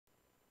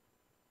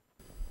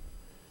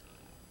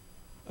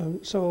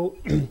So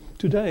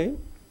today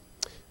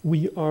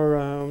we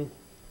are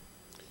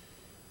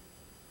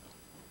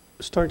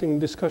starting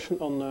discussion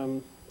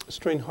on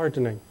strain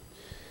hardening.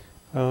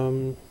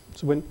 So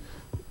when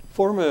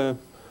form a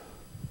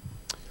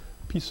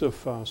piece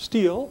of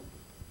steel,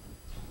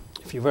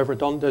 if you've ever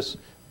done this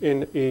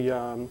in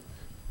a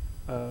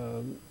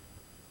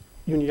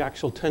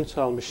uniaxial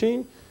tensile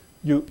machine,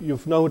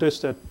 you've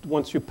noticed that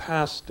once you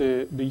pass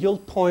the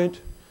yield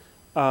point,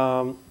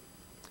 the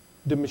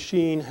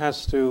machine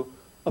has to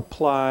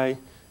apply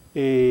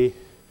a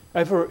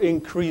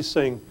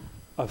ever-increasing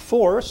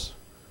force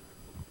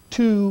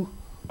to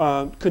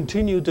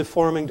continue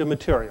deforming the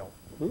material.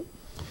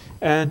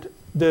 And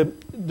the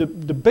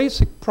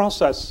basic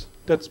process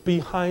that's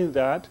behind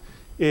that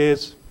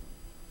is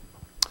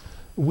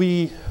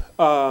we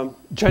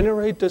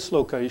generate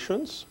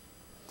dislocations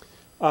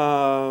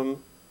at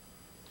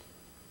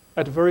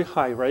a very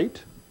high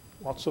rate,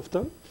 lots of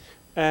them,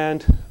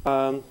 and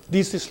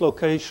these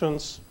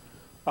dislocations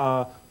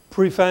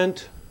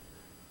prevent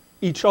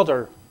each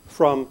other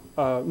from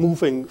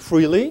moving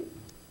freely.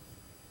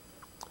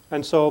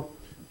 And so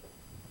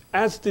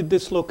as the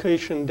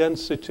dislocation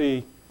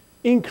density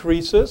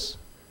increases,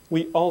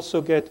 we also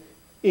get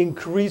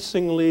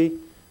increasingly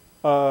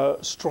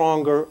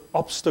stronger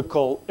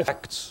obstacle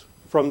effects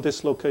from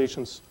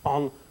dislocations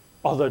on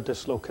other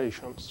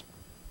dislocations.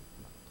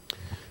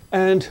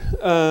 And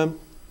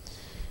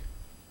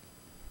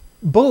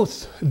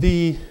both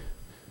the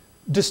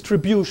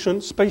distribution,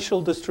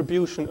 spatial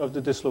distribution of the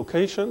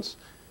dislocations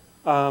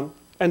and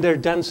their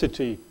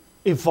density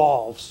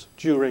evolves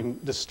during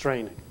the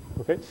straining.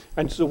 Okay?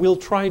 And so we'll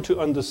try to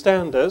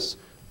understand this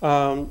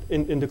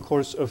in the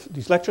course of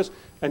these lectures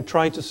and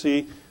try to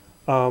see,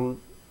 can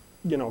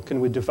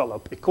we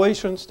develop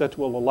equations that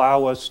will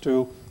allow us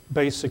to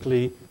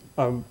basically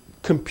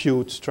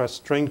compute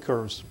stress-strain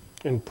curves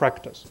in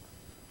practice.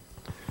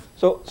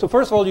 So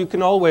first of all, you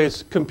can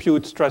always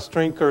compute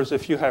stress-strain curves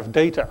if you have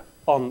data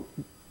on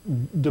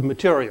the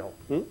material.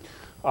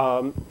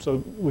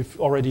 So we've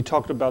already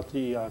talked about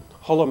the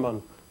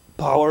Khulmann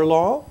power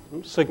law.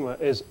 Sigma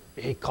is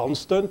a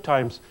constant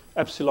times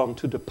epsilon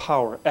to the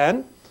power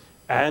n.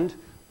 And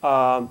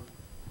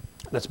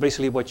that's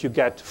basically what you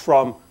get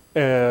from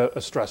a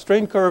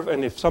stress-strain curve.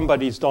 And if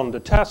somebody's done the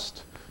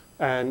test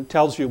and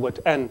tells you what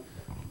n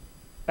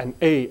and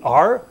a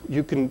are,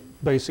 you can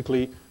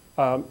basically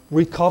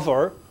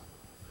recover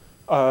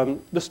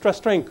the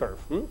stress-strain curve.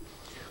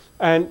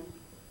 And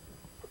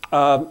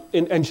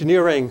in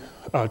engineering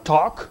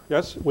talk,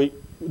 yes,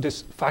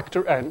 this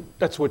factor n,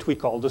 that's what we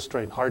call the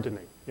strain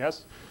hardening,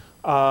 yes?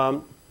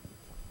 And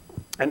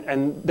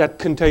that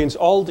contains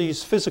all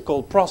these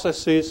physical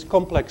processes,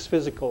 complex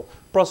physical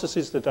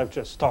processes that I've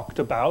just talked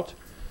about.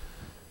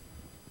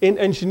 In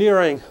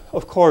engineering,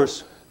 of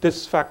course,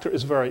 this factor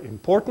is very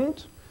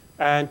important,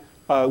 and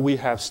we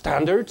have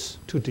standards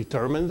to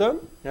determine them,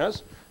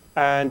 yes?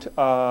 And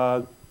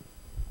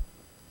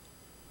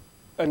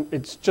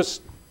it's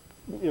just,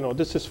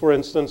 this is, for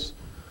instance,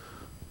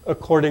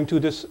 according to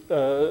this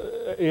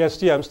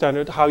ASTM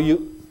standard, how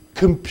you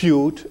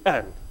compute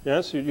n.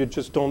 Yes, you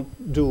just don't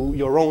do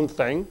your own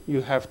thing.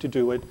 You have to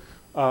do it,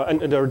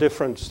 and there are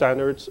different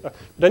standards. But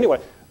anyway,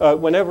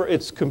 whenever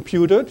it's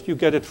computed, you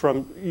get it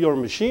from your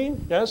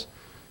machine. Yes,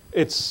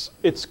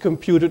 it's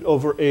computed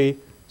over a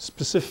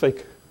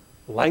specific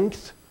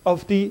length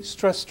of the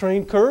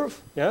stress-strain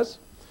curve. Yes,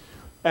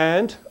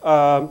 and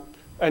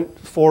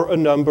for a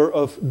number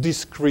of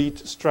discrete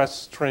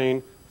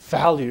stress-strain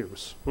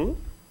values.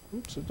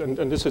 So,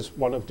 and this is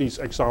one of these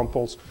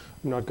examples.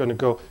 I'm not going to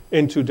go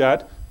into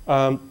that,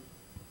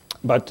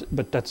 but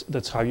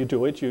that's how you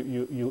do it.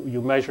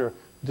 You measure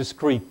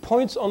discrete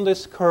points on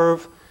this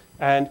curve,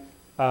 and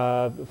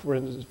for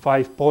instance,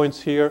 5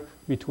 points here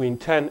between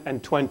 10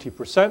 and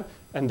 20%,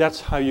 and that's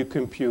how you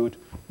compute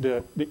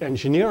the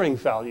engineering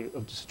value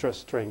of the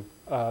stress-strain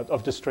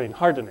of the strain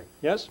hardening.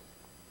 Yes.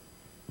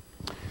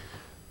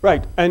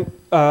 Right, and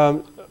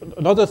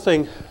another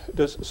thing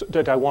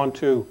that I want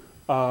to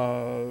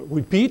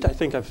repeat, I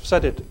think I've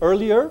said it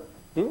earlier,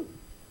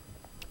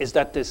 is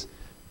that this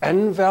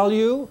n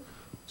value,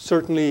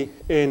 certainly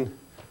in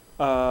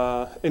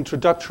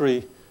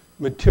introductory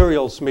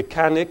materials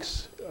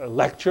mechanics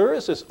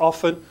lectures, is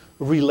often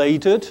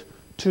related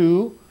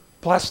to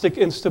plastic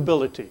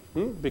instability,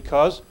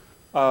 because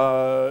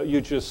you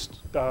just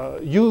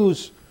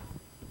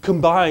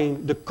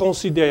combine the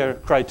consider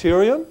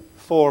criterion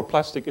for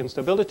plastic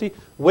instability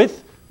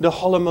with the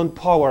Khulmann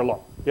power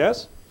law,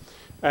 yes?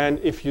 And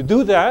if you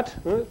do that,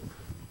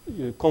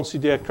 the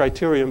consider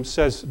criterion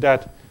says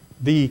that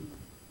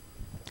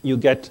you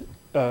get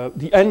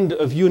the end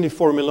of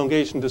uniform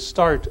elongation, the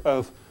start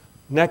of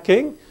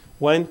necking,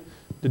 when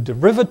the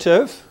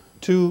derivative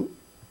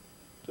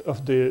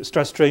of the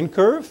stress-strain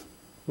curve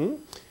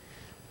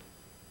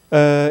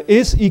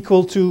is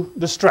equal to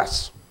the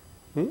stress.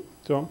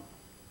 So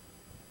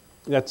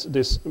that's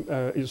this.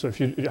 So if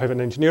you have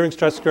an engineering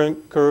stress-strain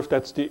curve,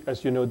 that's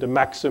as you know, the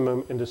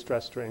maximum in the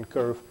stress-strain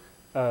curve.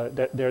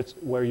 That's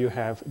where you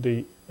have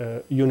the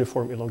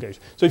uniform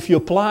elongation. So if you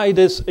apply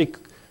this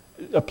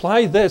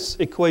apply this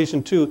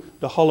equation to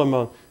the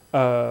Khulmann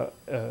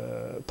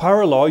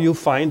power law, you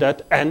find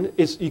that n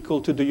is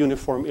equal to the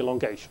uniform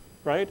elongation,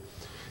 right?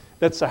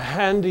 That's a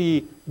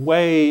handy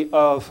way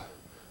of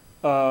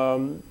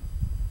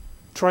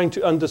trying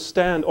to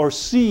understand or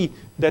see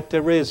that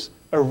there is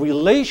a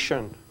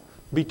relation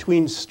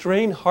between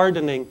strain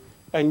hardening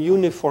and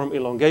uniform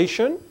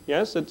elongation.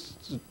 Yes,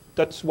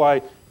 that's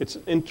why it's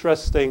an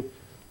interesting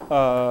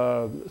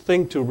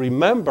thing to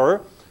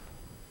remember.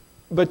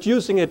 But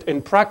using it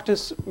in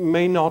practice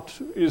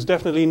is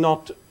definitely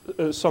not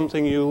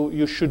something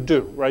you should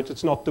do, right?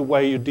 It's not the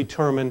way you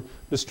determine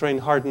the strain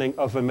hardening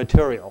of a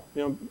material.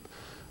 You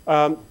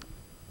know,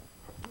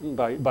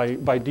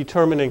 by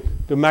determining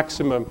the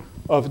maximum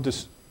of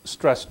the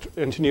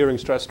engineering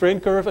stress strain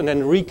curve and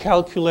then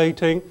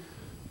recalculating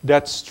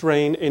that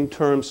strain in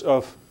terms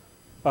of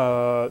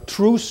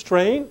true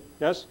strain.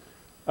 Yes,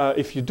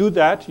 if you do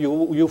that,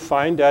 you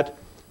find that.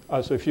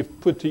 So if you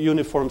put the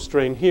uniform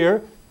strain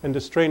here and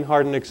the strain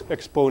hardening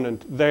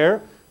exponent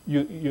there,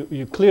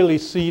 you clearly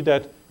see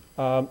that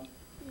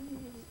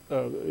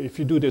if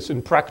you do this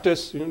in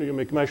practice, you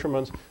make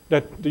measurements,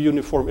 that the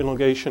uniform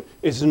elongation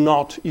is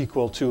not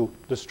equal to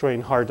the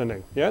strain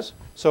hardening. Yes,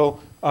 so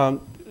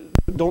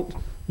don't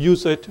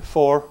use it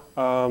for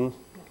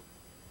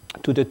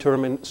to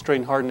determine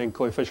strain hardening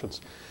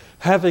coefficients.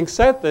 Having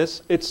said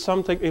this, it's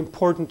something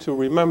important to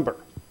remember,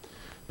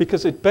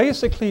 because it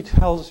basically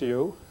tells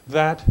you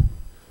that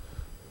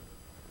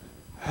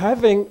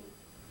having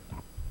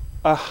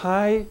a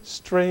high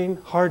strain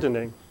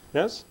hardening,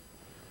 yes,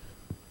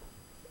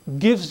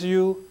 gives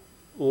you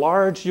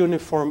large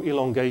uniform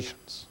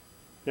elongations.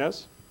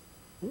 Yes?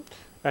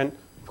 And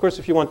of course,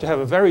 if you want to have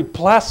a very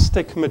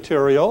plastic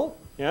material,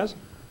 yes,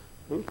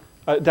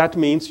 that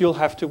means you'll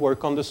have to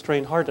work on the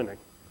strain hardening.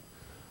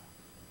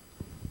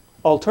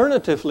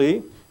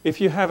 Alternatively,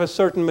 if you have a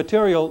certain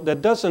material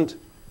that doesn't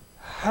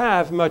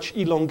have much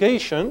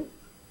elongation,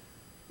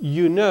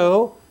 you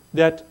know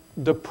that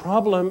the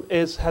problem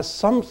has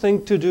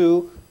something to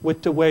do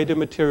with the way the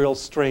material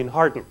strain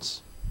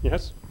hardens.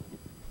 Yes?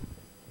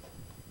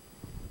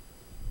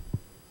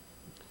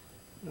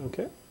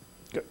 Okay,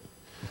 good.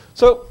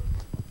 So,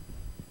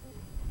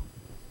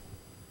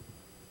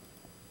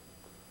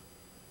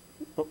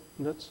 oh,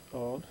 that's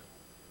odd.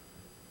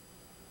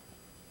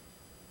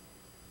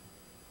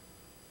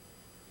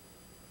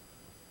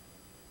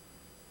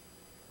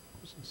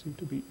 Doesn't seem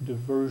to be the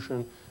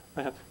version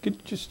I have. Could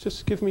you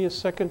just give me a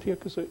second here,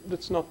 because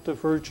that's not the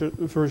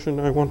version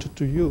I wanted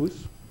to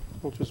use.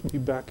 I'll just be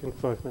back in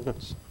 5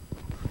 minutes.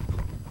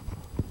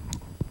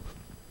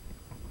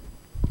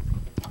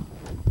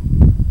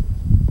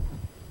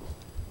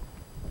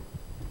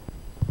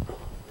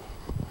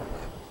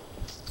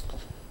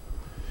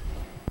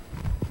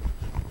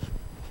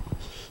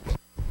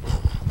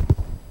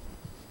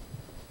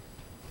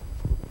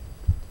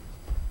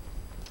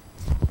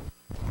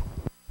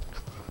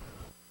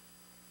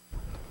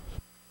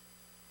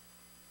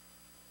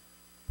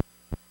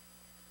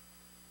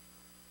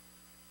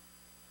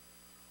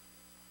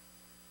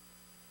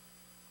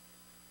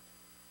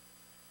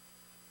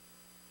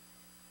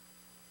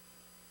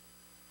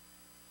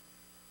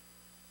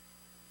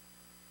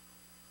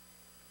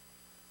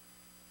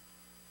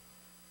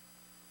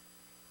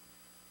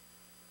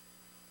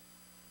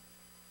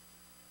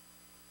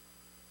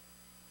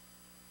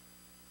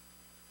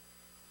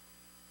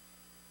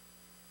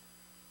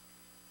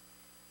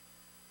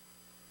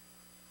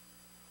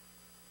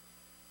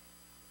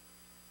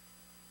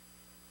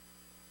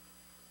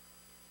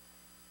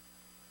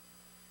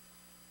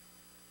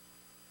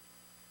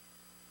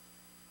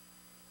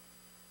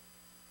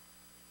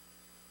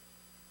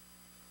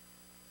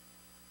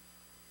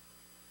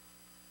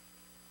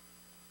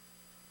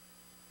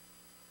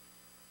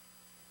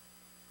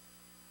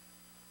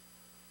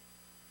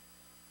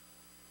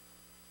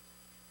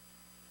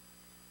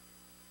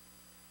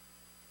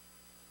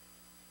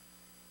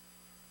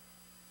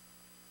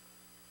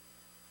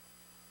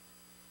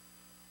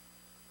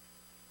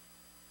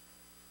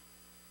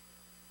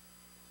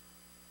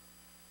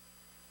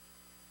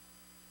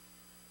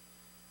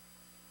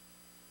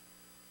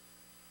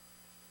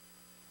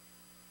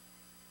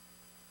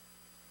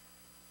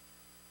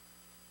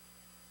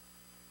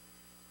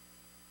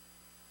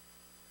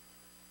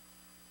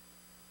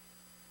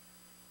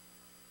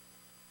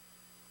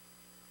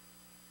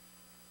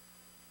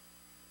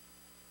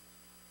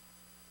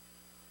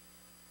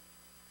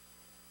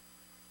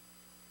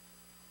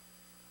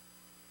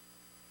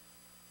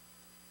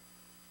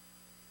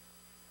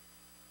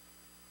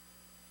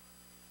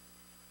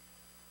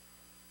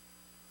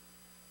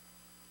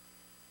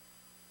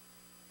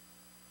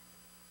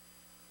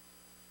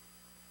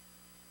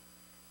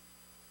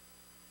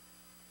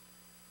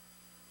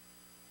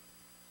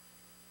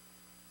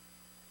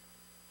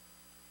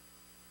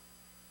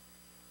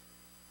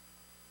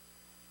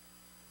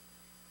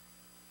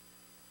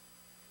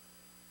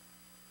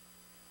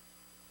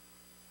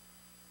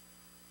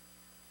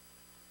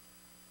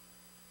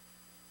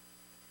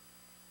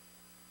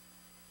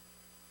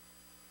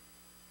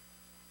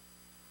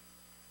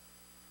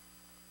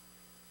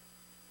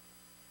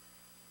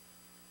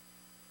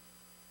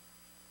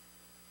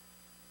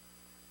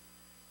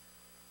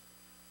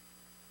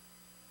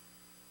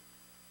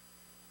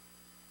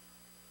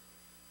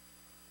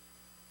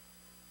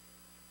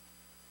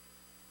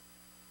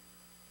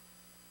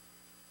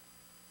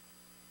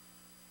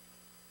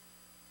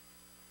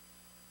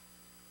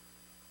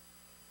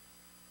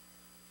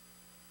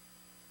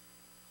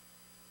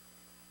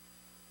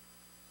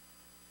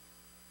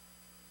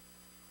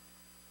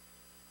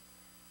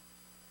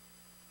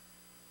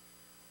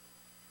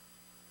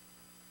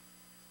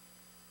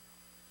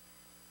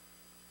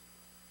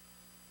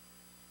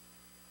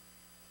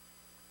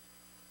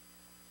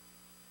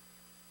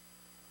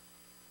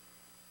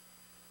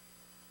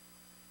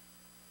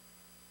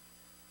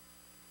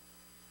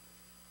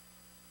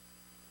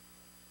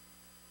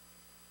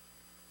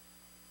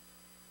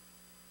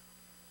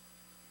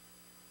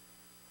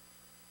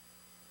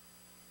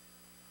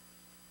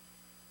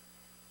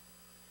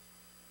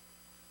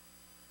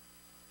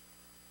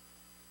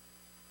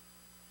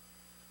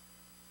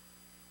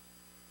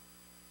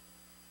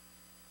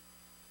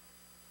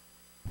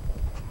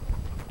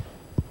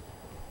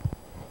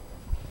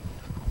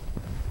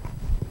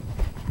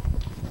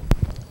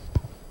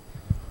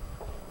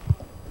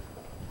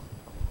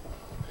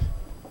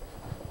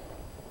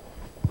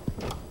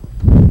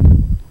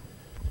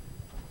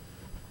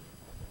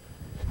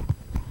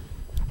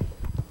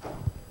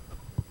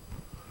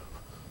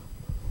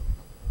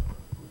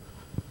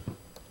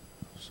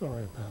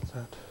 Sorry about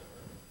that.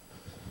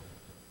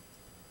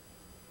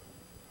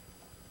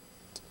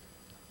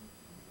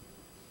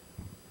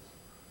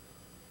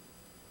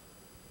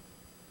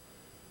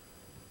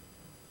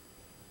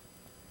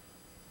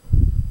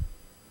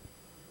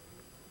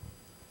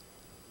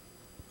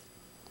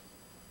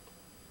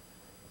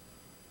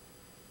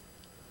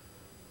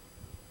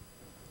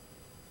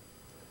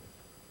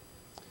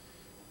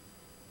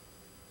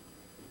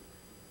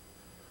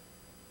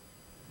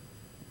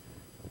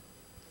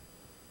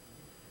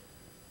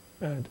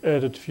 And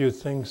added a few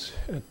things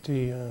at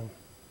the and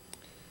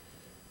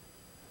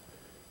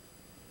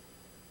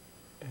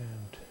I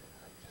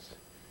guess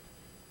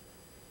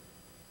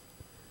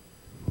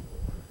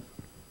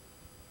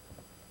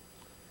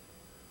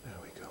there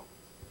we go.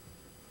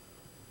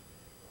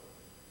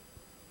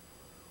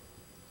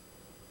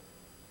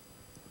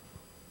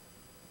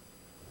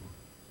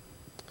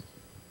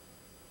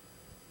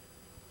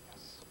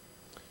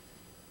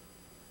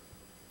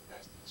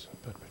 Yes, that's a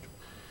bad picture.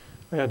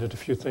 I added a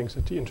few things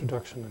at the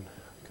introduction and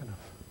kind of.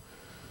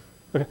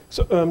 Okay,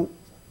 so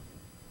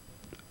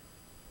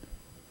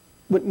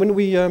when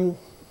we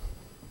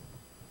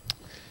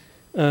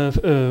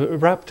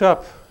wrapped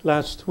up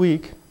last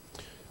week,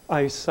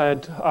 I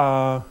said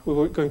we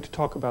were going to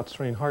talk about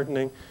strain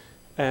hardening,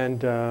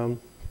 and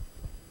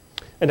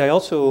I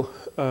also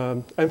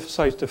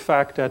emphasized the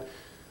fact that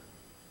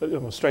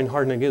strain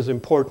hardening is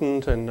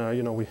important, and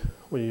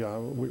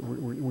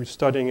we're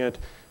studying it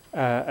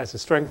as a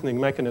strengthening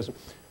mechanism.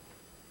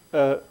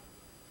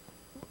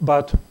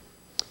 But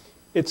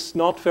it's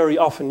not very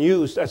often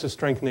used as a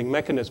strengthening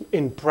mechanism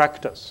in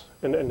practice,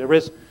 and there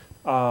is,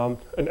 and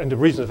the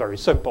reason is very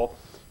simple.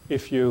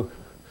 If you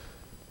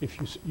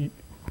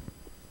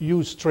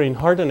use strain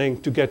hardening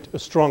to get a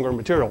stronger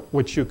material,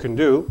 which you can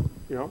do,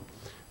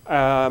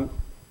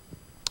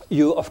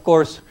 you of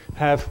course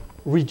have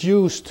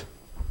reduced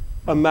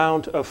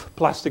amount of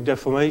plastic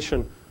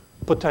deformation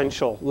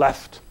potential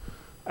left,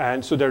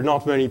 and so there are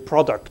not many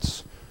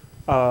products.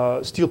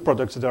 Steel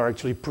products that are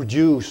actually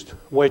produced,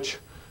 which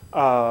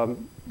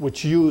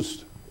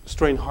use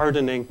strain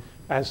hardening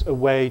as a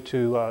way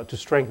to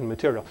strengthen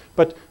material.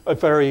 But a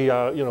very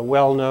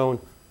well-known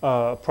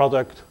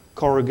product,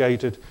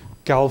 corrugated,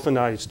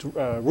 galvanized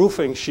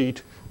roofing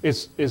sheet,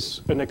 is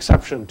an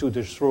exception to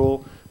this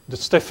rule. The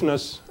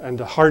stiffness and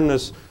the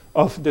hardness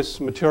of this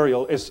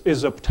material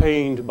is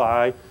obtained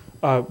by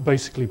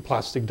basically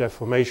plastic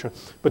deformation.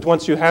 But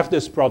once you have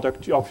this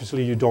product,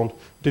 obviously you don't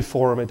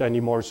deform it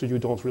anymore, so you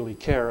don't really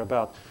care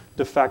about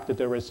the fact that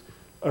there is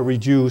a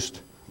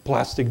reduced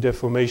plastic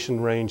deformation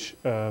range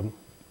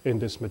in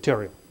this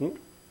material.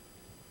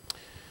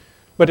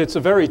 But it's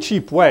a very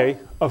cheap way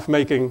of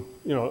making,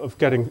 of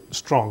getting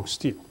strong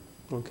steel.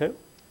 Okay,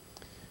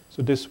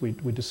 so this we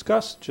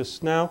discussed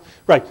just now.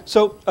 Right.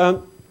 So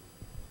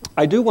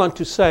I do want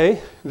to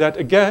say that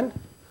again.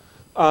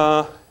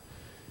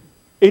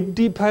 It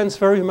depends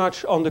very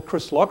much on the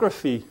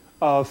crystallography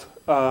of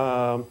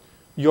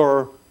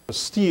your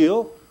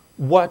steel,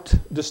 what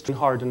the strain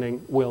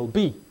hardening will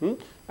be.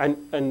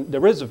 And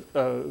there is a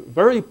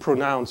very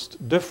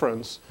pronounced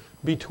difference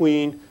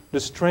between the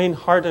strain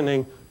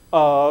hardening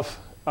of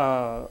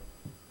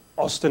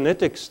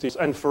austenitic steels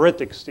and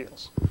ferritic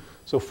steels.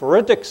 So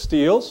ferritic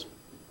steels,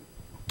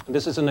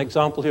 this is an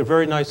example here,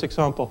 very nice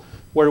example,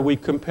 where we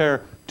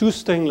compare two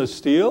stainless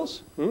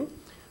steels.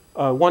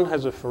 One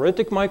has a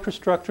ferritic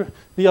microstructure,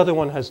 the other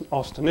one has an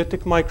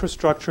austenitic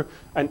microstructure,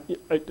 and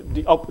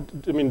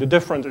the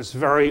difference is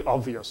very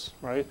obvious,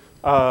 right?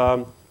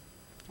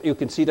 You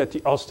can see that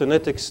the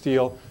austenitic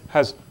steel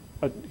has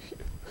a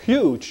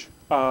huge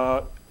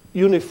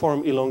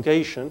uniform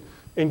elongation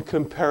in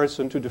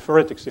comparison to the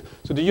ferritic steel.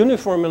 So the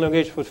uniform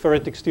elongation for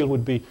ferritic steel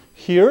would be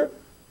here,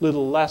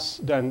 little less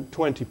than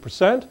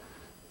 20%,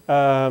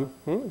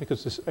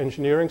 because this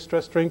engineering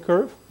stress strain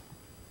curve,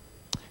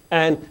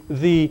 and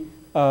the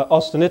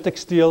austenitic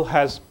steel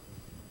has,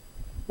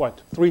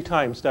 3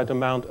 times that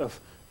amount of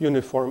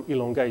uniform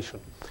elongation.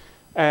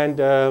 And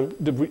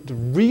the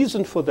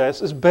reason for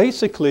this is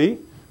basically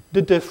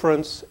the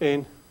difference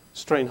in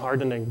strain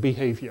hardening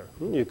behavior.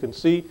 You can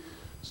see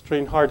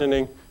strain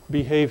hardening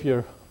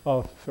behavior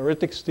of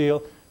ferritic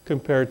steel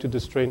compared to the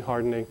strain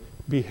hardening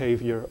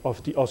behavior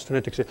of the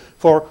austenitic steel.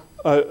 For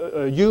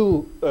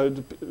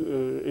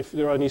if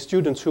there are any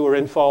students who are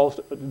involved,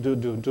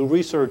 do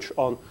research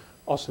on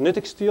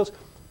austenitic steels,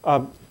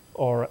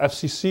 or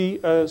FCC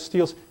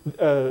steels,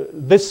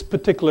 this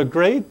particular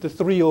grade, the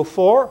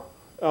 304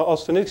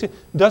 austenitic steel,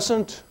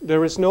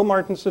 there is no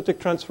martensitic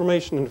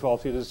transformation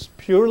involved. It is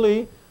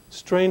purely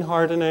strain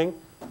hardening,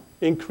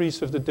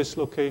 increase of the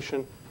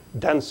dislocation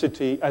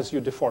density as you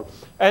deform.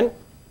 And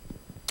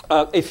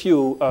if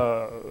you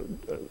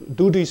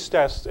do these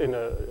tests in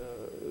a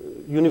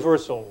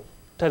universal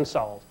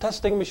tensile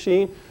testing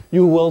machine,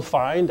 you will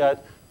find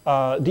that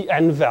the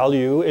N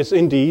value is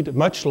indeed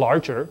much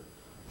larger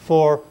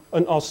for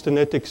an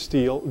austenitic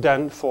steel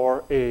than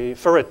for a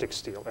ferritic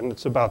steel, and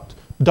it's about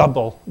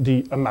double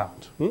the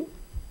amount. All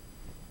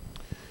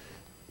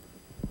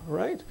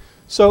right.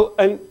 So,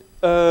 and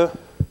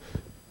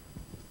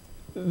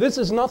this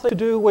is nothing to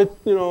do with,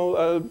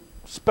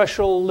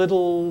 special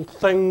little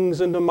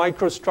things in the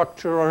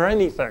microstructure or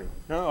anything,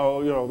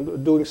 or,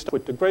 doing stuff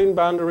with the grain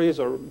boundaries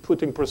or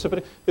putting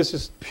precipitate. This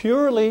is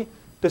purely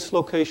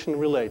dislocation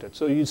related.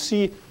 So you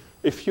see,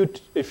 if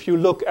you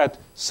look at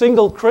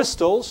single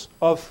crystals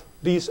of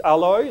these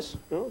alloys,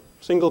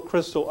 single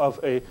crystal of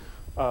a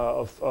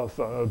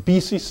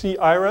BCC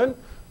iron,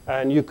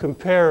 and you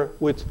compare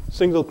with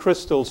single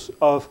crystals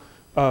of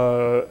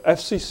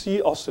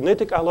FCC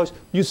austenitic alloys,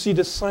 you see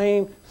the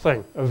same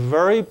thing, a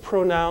very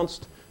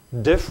pronounced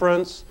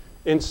difference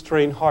in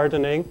strain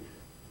hardening,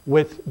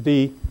 with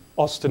the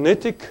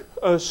austenitic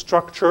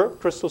structure,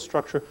 crystal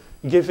structure,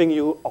 giving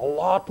you a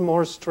lot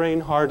more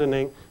strain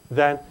hardening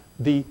than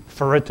the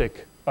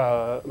ferritic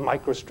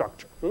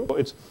microstructure. So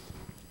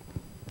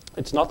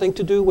it's nothing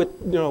to do with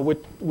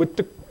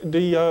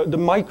the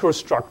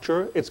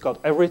microstructure. It's got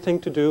everything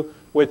to do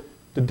with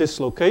the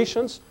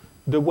dislocations,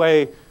 the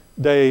way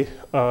they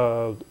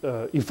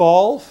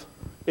evolve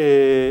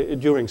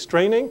during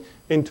straining,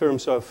 in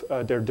terms of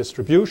their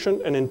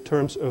distribution and in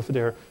terms of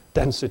their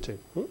density.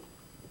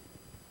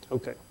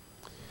 Okay.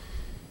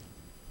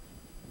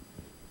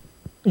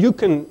 You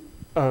can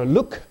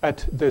look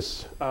at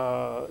this,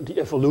 the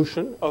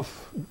evolution of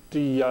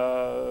the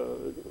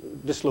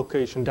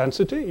dislocation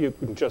density. You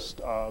can just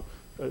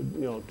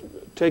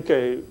take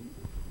a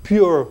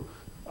pure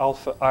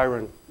alpha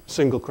iron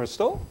single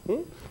crystal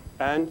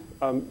and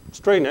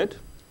strain it.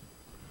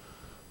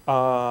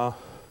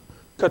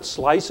 Cut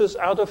slices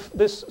out of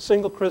this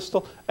single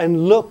crystal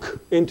and look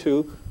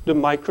into the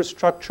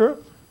microstructure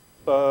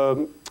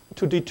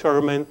to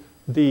determine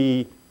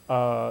the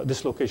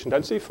dislocation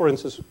density, for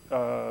instance,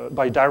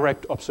 by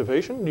direct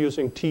observation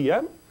using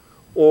TM,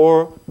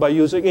 or by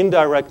using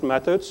indirect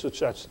methods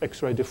such as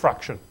X-ray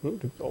diffraction.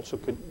 You also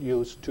could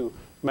use to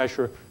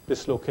measure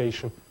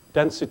dislocation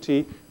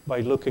density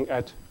by looking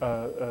at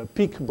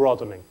peak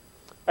broadening.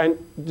 And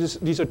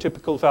these are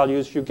typical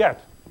values you get.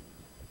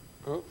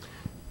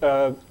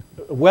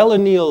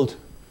 Well-annealed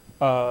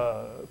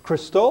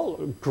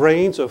crystal,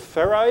 grains of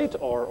ferrite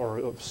or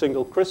of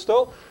single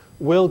crystal,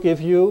 will give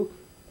you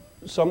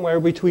somewhere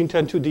between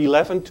 10 to the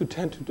 11th to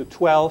 10 to the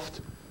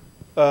 12th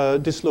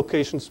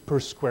dislocations per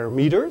square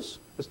meters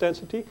as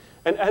density.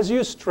 And as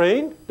you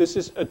strain, this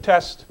is a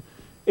test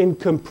in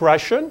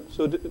compression.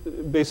 So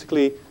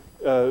basically,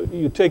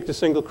 you take the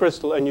single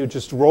crystal and you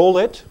just roll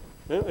it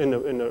in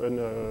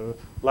a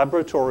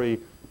laboratory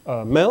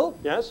mill,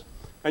 yes?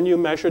 And you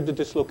measure the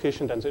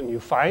dislocation density, and you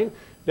find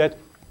that,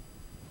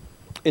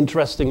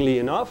 interestingly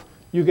enough,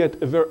 you get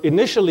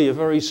initially a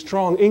very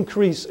strong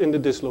increase in the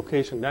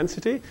dislocation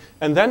density,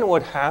 and then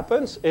what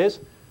happens is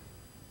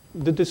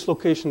the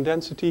dislocation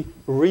density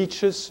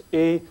reaches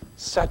a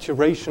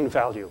saturation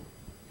value.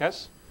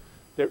 Yes?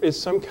 There is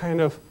some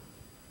kind of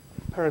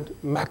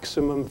apparent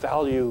maximum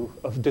value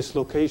of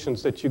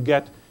dislocations that you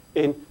get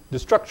in the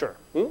structure.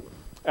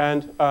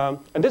 And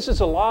this is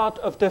a lot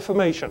of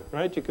deformation,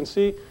 right? You can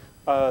see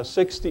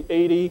 60,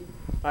 80,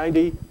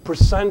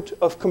 90%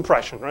 of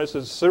compression, right? So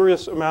it's a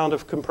serious amount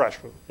of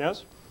compression,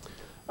 yes?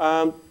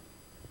 The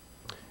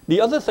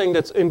other thing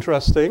that's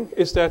interesting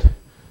is that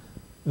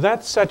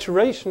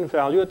saturation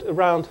value at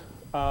around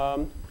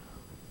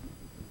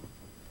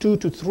 2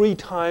 to 3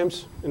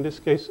 times, in this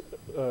case,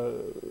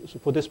 so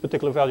for this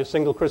particular value,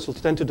 single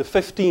crystals, 10 to the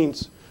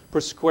 15th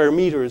per square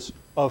meters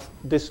of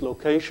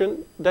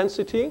dislocation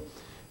density,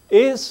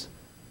 is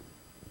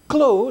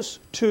close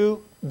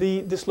to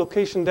the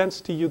dislocation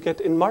density you get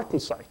in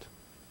martensite.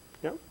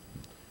 Yeah,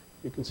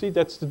 you can see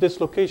that's the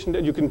dislocation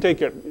that you can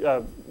take it,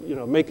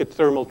 make a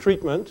thermal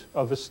treatment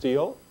of a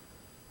steel,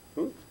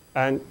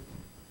 and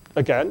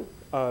again,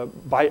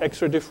 by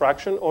X-ray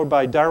diffraction or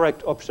by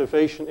direct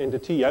observation in the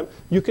TM,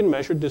 you can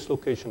measure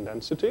dislocation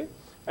density,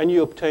 and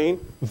you obtain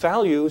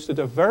values that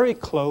are very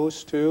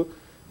close to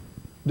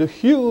the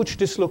huge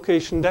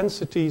dislocation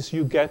densities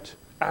you get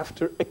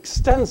after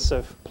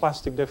extensive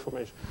plastic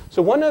deformation.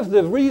 So one of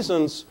the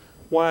reasons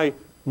why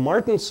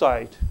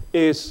martensite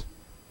is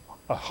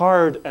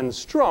hard and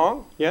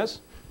strong, yes,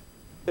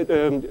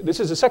 this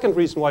is the second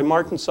reason why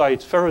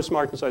martensite, ferrous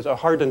martensites are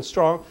hard and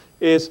strong,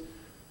 is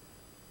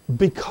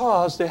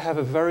because they have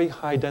a very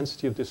high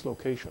density of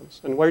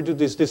dislocations. And where do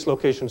these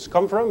dislocations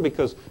come from?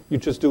 Because you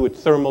just do a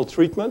thermal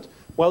treatment.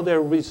 Well, they're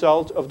a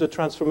result of the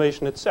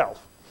transformation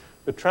itself.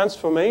 The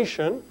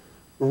transformation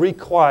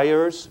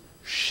requires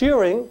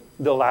shearing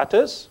the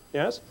lattice,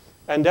 yes,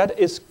 and that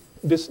is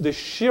the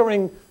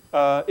shearing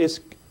is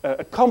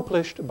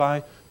accomplished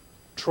by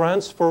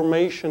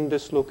transformation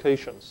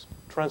dislocations.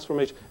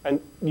 Transformation, and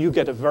you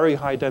get a very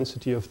high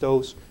density of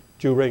those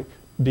during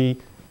the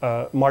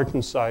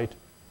martensite,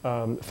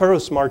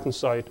 ferrous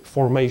martensite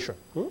formation.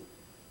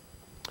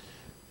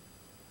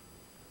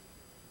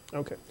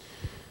 Okay.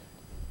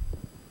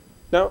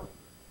 Now,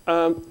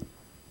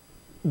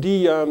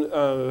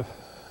 the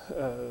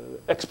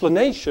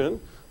explanation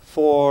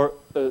for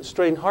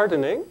strain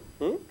hardening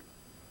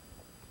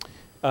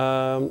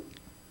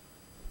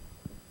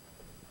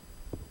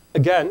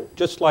again,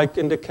 just like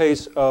in the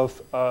case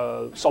of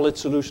solid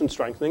solution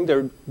strengthening, there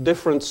are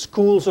different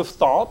schools of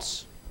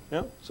thoughts.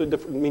 Yeah? So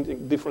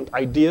meaning different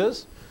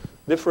ideas,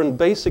 different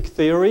basic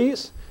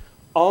theories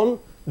on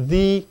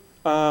the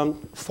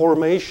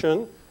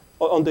formation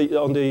on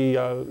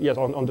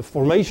the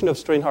formation of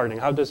strain hardening.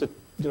 How does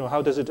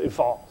it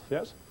evolve?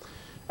 Yes,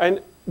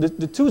 and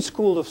the two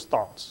schools of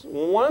thoughts.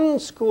 One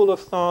school of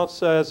thought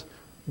says,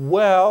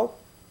 well,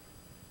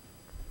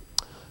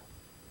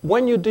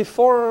 when you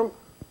deform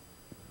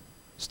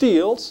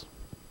steels,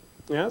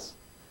 yes,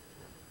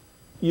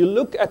 you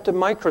look at the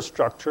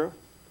microstructure.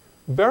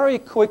 Very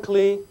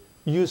quickly,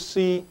 you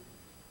see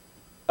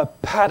a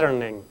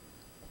patterning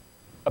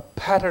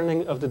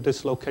of the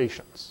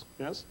dislocations.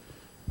 Yes,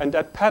 and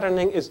that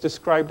patterning is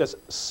described as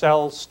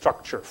cell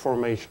structure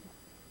formation.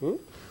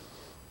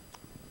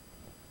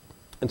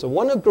 And so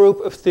one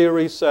group of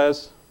theories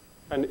says,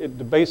 and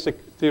the basic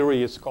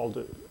theory is called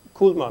the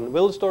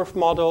Khulmann-Wilsdorf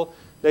model.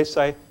 They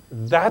say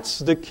that's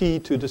the key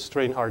to the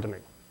strain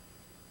hardening.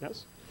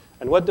 Yes,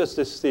 and what does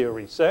this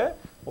theory say?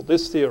 Well,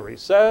 this theory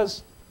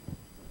says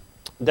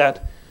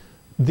that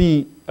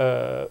the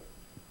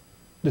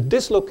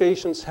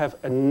dislocations have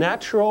a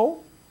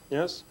natural,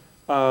 yes,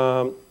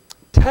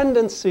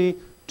 tendency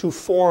to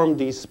form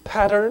these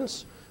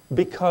patterns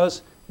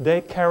because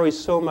they carry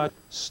so much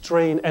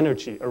strain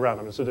energy around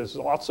them. So there's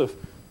lots of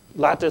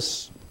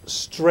lattice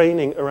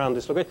straining around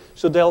this location.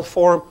 So they'll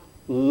form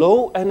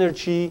low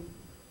energy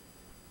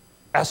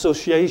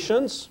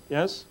associations,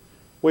 yes,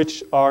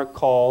 which are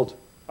called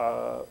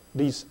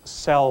these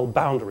cell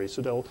boundaries.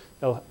 So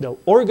they'll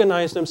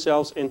organize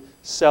themselves in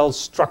cell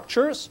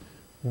structures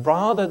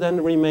rather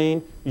than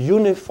remain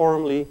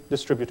uniformly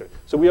distributed.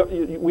 So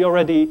we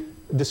already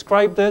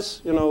described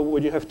this. You know,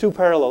 when you have two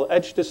parallel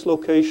edge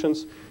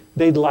dislocations,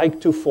 they'd like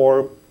to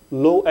form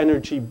low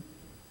energy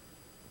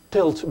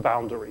tilt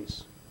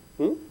boundaries.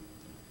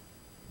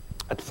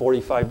 At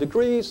 45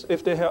 degrees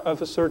if they have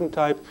of a certain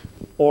type,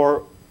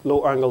 or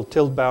low angle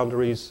tilt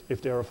boundaries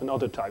if they're of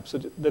another type. So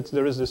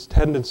there is this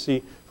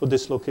tendency for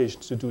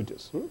dislocations to do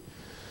this.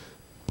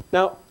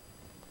 Now,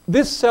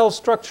 this cell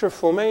structure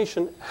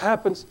formation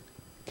happens,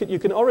 you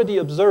can already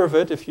observe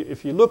it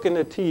if you look in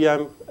a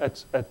TEM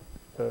at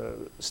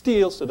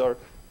steels that are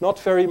not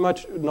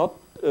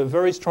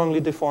very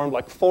strongly deformed,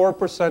 like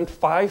 4%,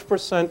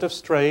 5% of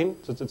strain,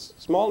 so it's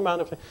a small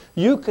amount of strain.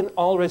 You can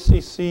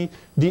already see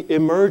the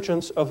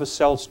emergence of a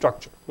cell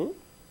structure.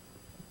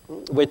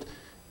 With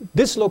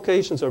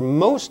dislocations are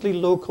mostly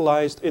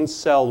localized in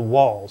cell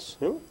walls.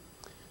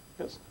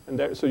 Yes,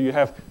 and so you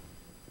have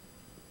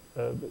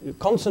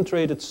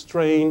concentrated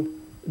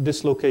strain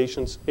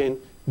dislocations in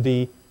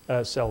the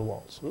cell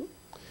walls.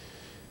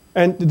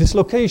 And the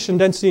dislocation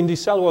density in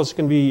these cell walls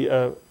can be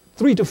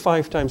 3 to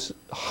 5 times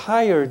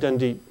higher than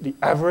the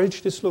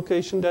average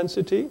dislocation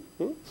density.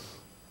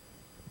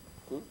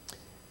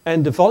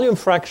 And the volume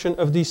fraction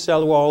of these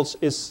cell walls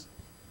is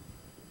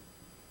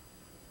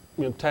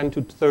 10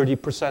 to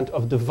 30%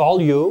 of the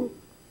volume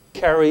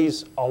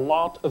carries a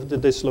lot of the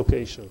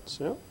dislocations.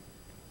 Yeah?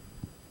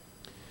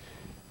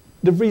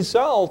 The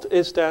result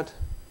is that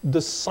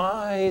the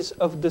size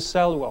of the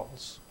cell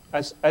walls,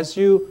 as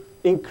you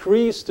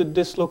increase the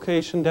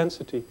dislocation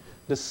density,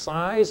 the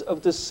size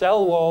of the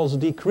cell walls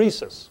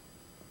decreases.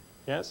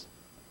 Yes?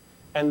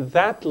 And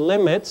that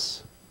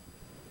limits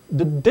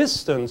the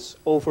distance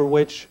over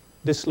which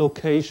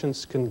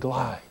dislocations can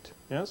glide.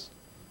 Yes?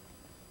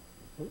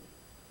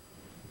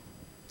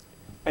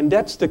 And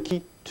that's the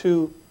key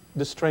to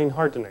the strain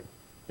hardening.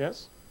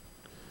 Yes?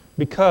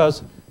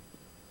 Because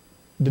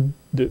the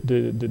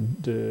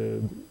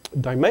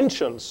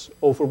dimensions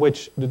over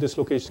which the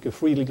dislocations can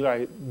freely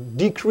glide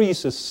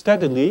decreases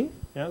steadily.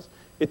 Yes?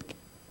 It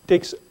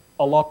takes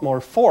a lot more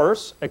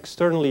force,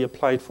 externally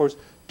applied force,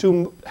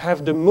 to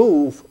have them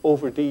move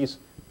over these,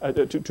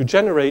 to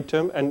generate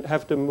them and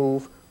have them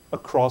move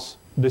across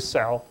the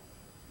cell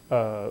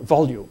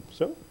volume.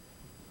 So,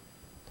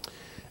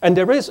 and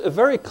there is a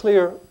very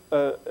clear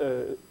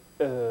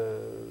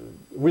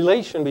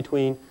relation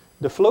between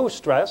the flow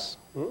stress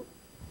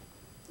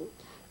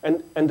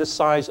and the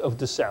size of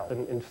the cell.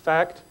 And in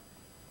fact,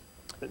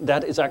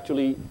 that is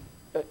actually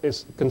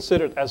is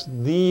considered as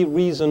the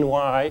reason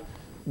why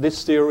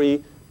this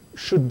theory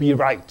should be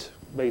right,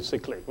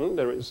 basically.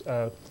 There is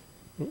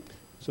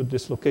so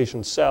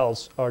dislocation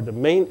cells are the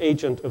main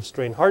agent of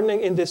strain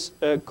hardening in this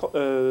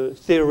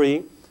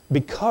theory,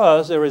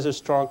 because there is a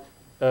strong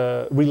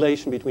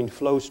relation between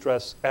flow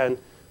stress and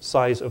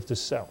size of the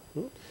cell.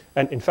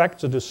 And in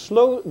fact, so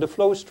the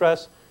flow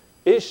stress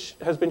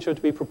has been shown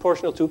to be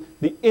proportional to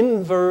the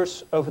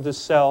inverse of the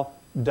cell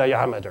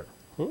diameter.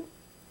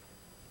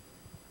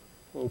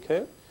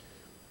 Okay,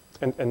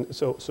 and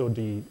so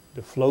the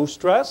flow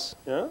stress,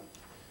 yeah,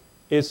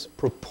 is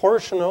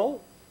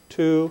proportional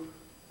to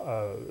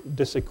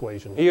this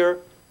equation here,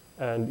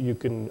 and you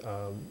can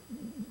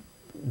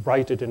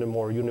write it in a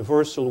more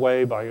universal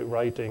way by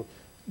writing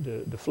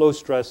the flow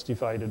stress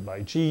divided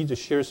by G. The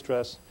shear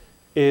stress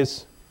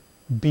is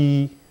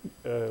B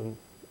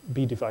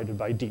B divided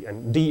by D.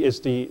 And D is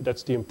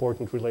that's the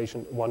important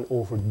relation, 1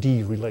 over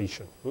D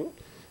relation.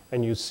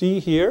 And you see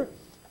here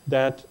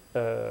that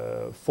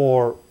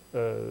for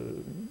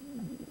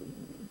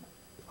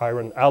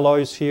iron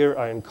alloys here,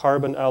 iron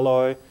carbon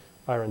alloy,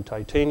 iron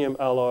titanium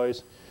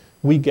alloys,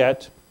 we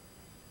get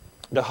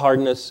the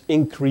hardness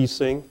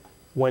increasing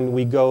when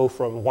we go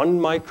from 1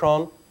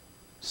 micron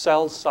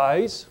cell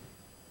size,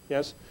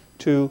 yes,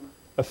 to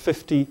a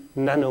 50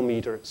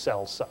 nanometer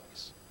cell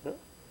size. Yeah?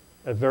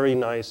 A very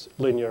nice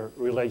linear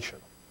relation.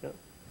 Yeah?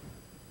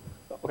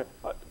 Okay.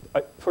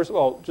 First of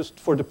all, just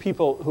for the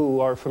people who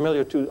are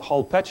familiar to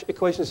Hall-Petch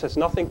equations,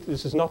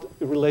 this is not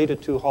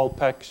related to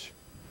Hall-Petch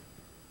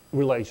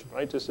relation,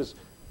 right? This is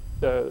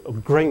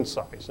grain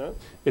size. Huh?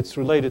 It's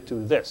related to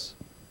this,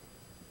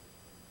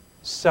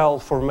 cell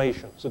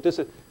formation. So this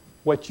is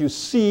what you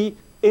see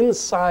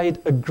inside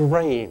a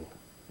grain,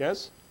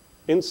 yes?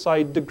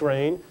 Inside the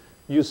grain,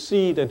 you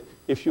see that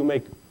if you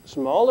make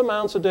small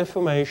amounts of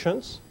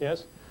deformations,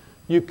 yes,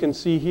 you can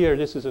see here,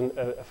 this is a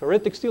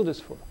ferritic steel, this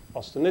is for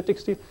austenitic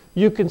steel.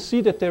 You can see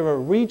that there are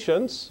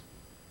regions,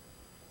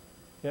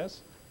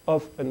 yes,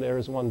 and there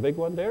is one big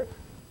one there,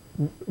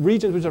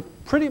 regions which are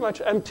pretty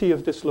much empty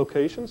of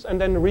dislocations, and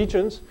then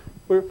regions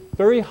where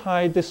very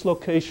high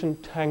dislocation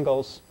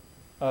tangles,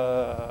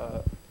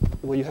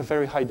 where you have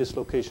very high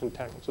dislocation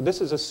tangles. So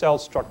this is a cell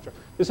structure.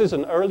 This is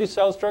an early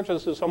cell structure.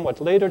 This is a somewhat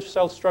later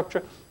cell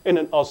structure in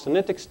an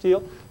austenitic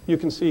steel. You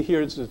can see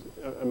here it's a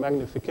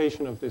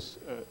magnification of this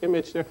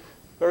image there.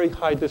 Very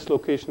high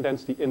dislocation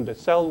density in the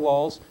cell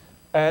walls,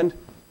 and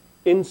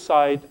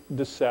inside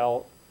the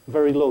cell,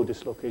 very low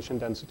dislocation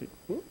density.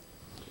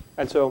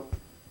 And so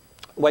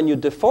when you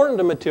deform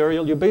the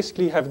material, you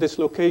basically have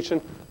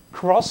dislocation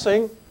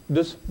crossing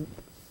this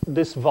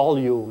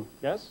volume,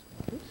 yes?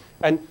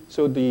 And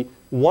so the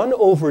 1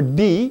 over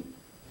D,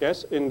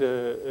 yes,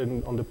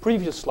 on the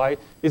previous slide,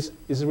 is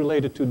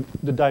related to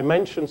the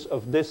dimensions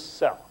of this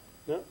cell,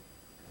 yeah?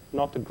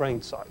 Not the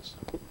grain size.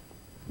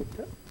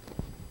 Okay.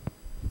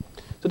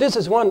 So this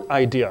is one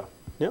idea,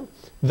 yeah?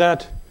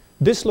 That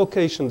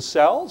dislocation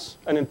cells,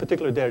 and in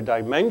particular their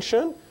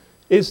dimension,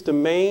 is the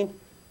main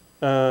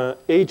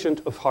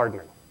agent of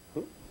hardening.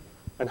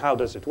 And how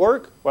does it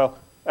work? Well,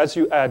 as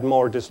you add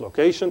more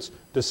dislocations,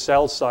 the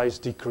cell size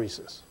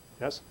decreases.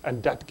 Yes?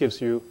 And that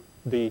gives you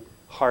the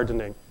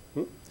hardening.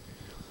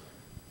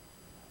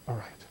 All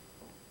right.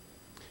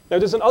 Now,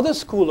 there's another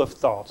school of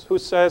thought who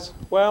says,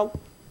 well,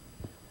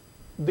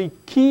 the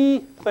key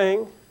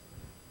thing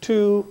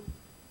to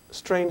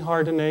strain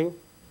hardening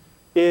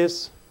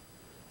is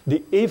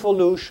the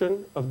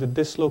evolution of the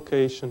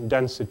dislocation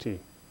density,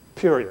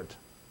 period.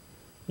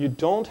 You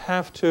don't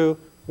have to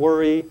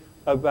worry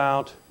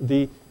about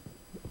the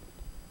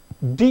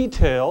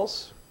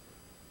details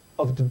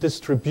of the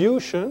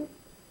distribution,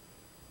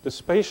 the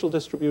spatial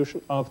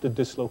distribution of the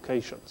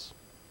dislocations.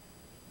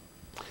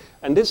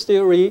 And this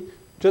theory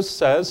just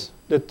says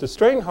that the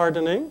strain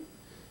hardening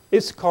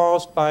is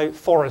caused by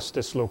forest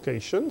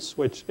dislocations,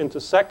 which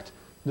intersect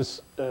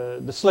this,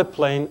 the slip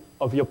plane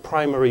of your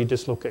primary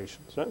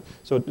dislocations. Right?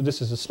 So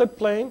this is a slip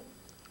plane.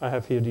 I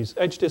have here these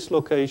edge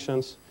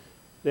dislocations.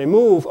 They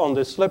move on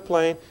this slip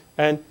plane,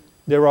 and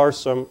there are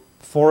some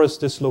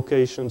forest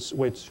dislocations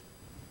which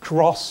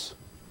cut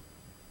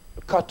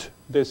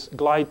this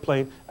glide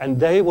plane, and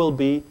they will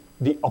be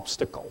the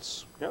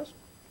obstacles. Yes?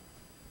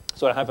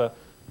 So I have a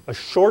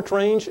short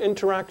range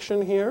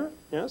interaction here.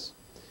 Yes?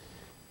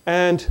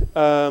 And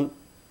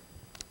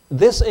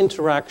this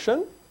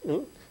interaction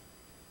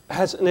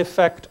has an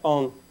effect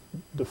on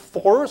the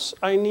force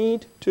I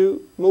need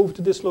to move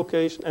the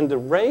dislocation and the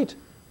rate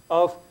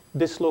of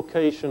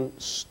dislocation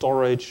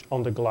storage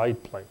on the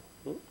glide plane.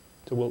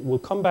 So we'll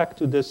come back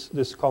to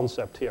this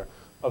concept here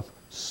of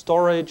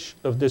storage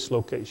of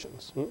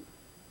dislocations.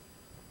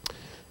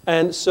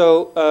 And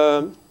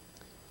so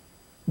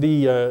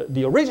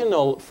the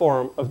original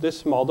form of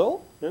this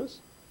model, yes,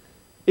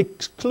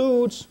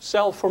 excludes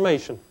cell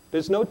formation.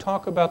 There's no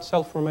talk about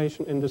cell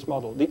formation in this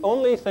model. The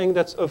only thing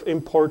that's of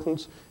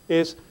importance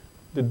is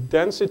the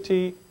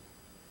density,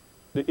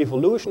 the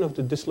evolution of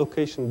the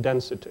dislocation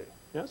density.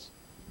 Yes?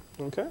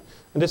 Okay?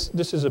 And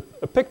this is a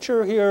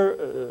picture here,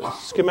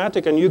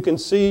 schematic, and you can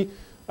see,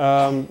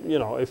 you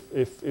know,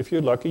 if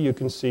you're lucky, you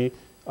can see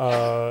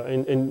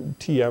in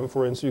TM,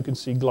 for instance, you can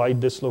see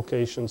glide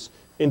dislocations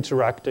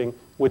interacting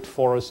with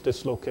forest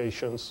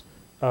dislocations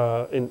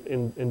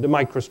in the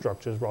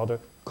microstructures, rather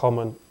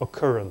common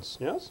occurrence.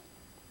 Yes?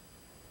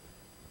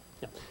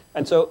 Yeah.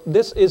 And so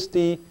this is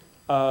this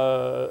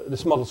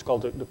model is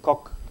called the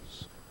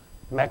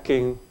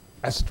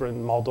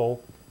Cox-Macking-Estrin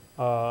model.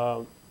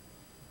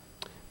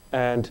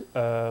 And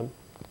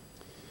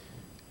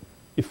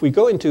if we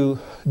go into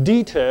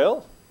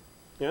detail,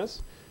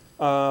 yes,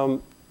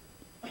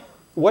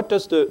 what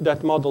does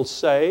that model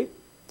say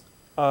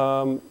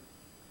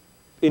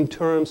in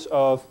terms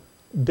of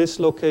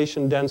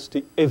dislocation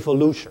density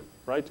evolution,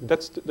 right?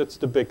 That's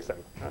the big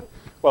thing. Right?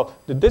 Well,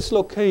 the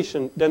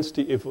dislocation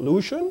density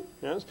evolution,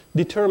 yes,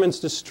 determines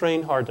the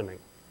strain hardening.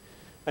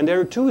 And there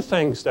are two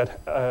things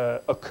that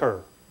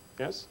occur.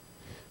 Yes?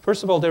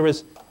 First of all, there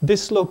is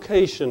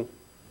dislocation,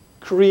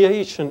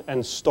 creation,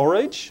 and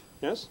storage.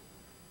 Yes,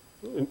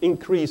 an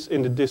increase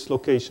in the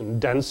dislocation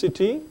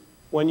density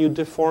when you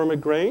deform a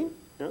grain.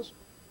 Yes.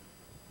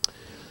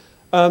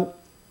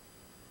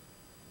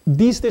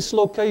 These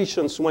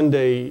dislocations, when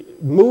they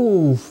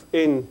move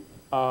in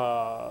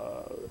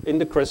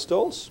the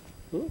crystals,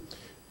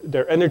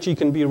 their energy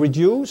can be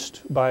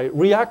reduced by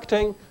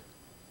reacting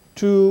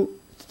to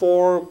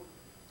form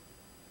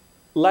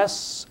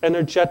less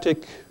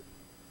energetic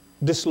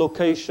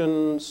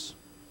dislocations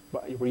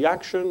by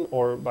reaction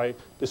or by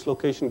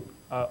dislocation,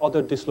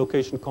 other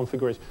dislocation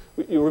configurations.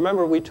 You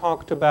remember we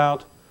talked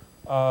about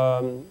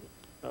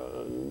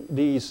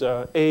these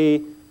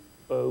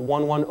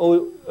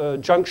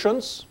A110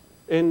 junctions.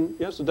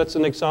 So that's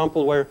an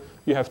example where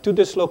you have two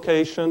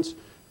dislocations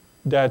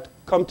that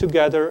come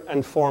together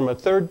and form a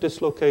third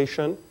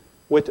dislocation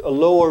with a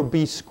lower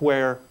B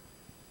square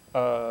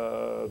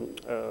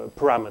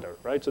parameter,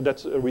 right? So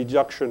that's a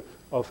reduction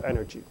of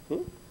energy.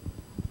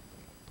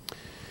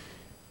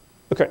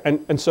 Okay,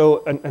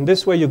 and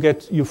this way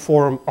you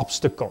form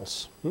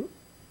obstacles.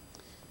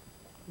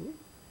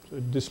 So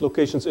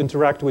dislocations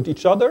interact with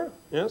each other.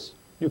 Yes,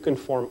 you can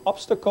form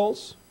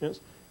obstacles. Yes,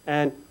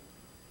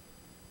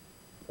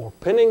 or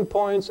pinning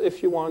points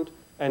if you want.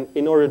 And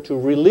in order to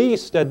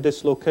release that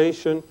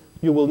dislocation,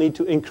 you will need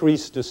to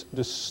increase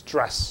the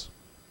stress.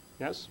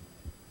 Yes,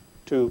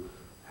 to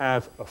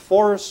have a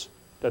force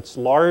that's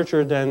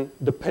larger than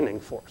the pinning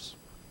force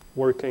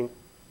working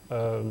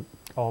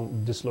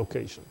on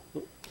dislocation.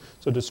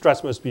 So the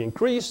stress must be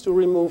increased to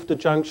remove the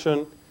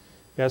junction,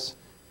 yes,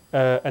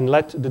 and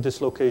let the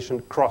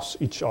dislocation cross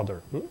each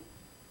other.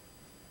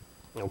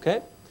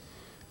 Okay?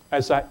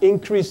 As I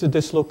increase the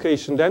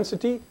dislocation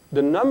density,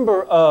 the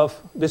number of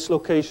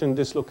dislocation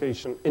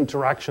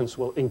interactions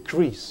will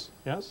increase,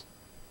 yes?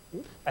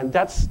 And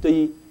that's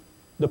the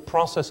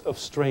process of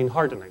strain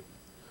hardening.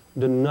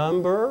 The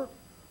number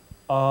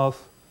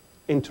of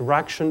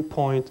interaction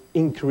point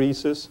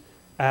increases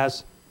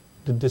as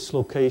the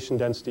dislocation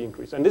density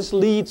increases. And this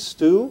leads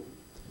to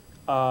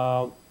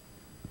a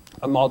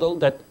model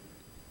that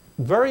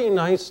very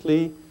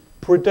nicely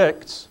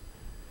predicts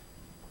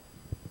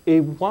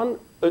a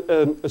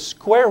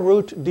square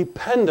root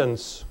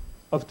dependence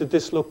of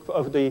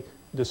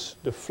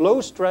the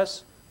flow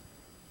stress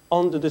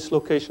on the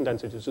dislocation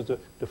density. So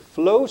the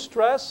flow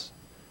stress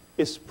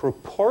is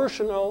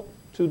proportional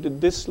to the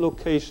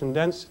dislocation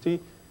density,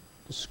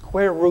 the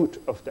square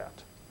root of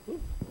that.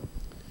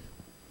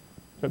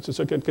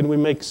 So can we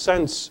make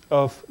sense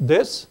of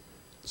this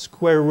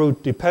square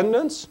root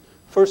dependence?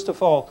 First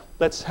of all,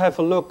 let's have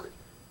a look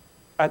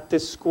at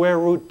this square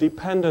root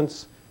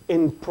dependence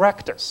in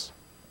practice.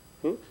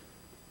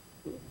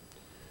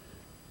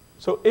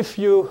 So if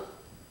you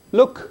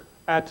look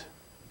at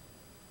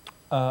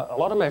a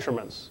lot of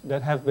measurements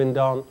that have been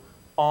done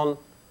on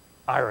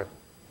iron,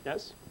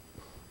 yes,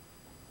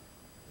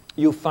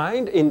 you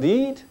find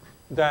indeed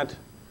that,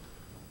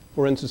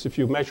 for instance, if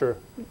you measure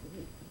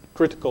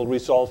critical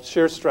resolved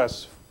shear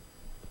stress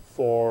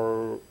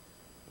for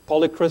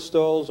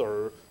polycrystals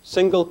or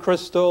single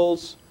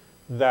crystals,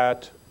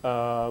 that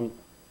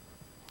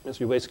as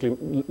you basically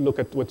look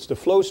at what's the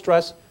flow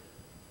stress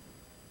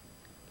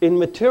in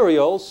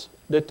materials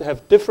that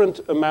have different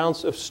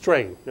amounts of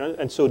strain, right?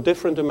 And so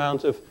different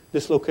amounts of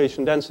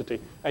dislocation density,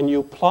 and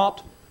you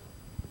plot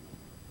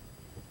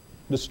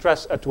the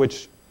stress at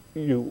which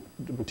the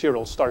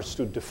material starts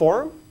to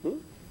deform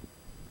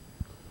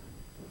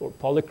for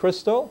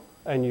polycrystal,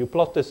 and you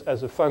plot this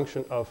as a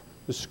function of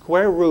the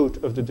square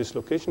root of the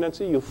dislocation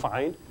density, you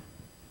find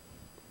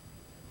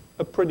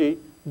a pretty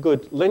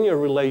good linear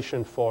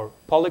relation for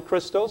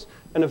polycrystals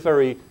and a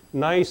very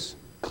nice,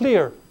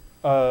 clear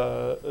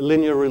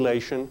linear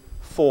relation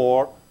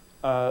for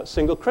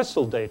single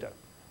crystal data.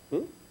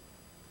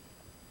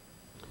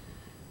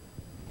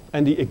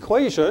 And the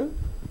equation,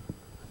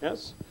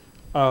 yes,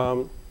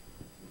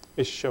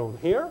 is shown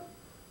here.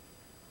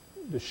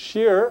 The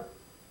shear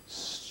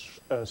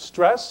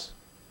stress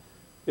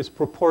is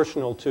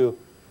proportional to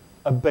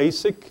a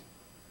basic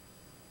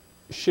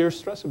shear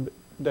stress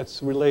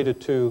that's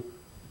related to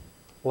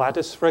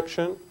lattice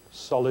friction,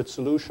 solid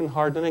solution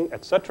hardening,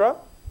 etc.,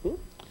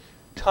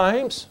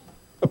 times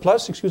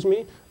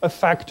a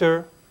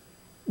factor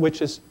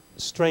which is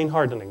strain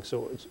hardening.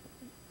 So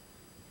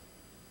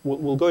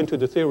we'll go into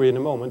the theory in a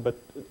moment, but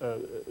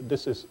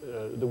this is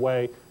the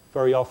way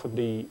very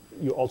often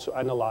you also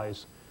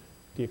analyze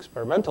the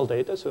experimental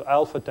data. So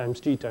alpha times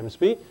G times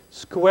B,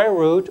 square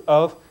root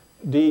of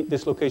the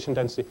dislocation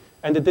density.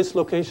 And the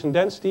dislocation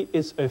density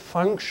is a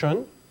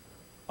function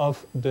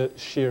of the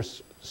shear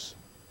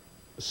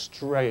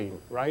strain,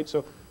 right?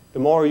 So the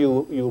more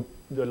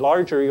the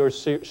larger your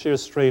shear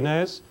strain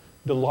is,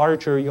 the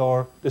larger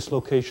your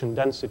dislocation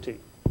density.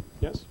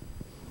 Yes?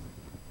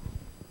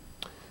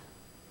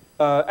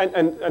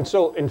 And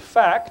so, in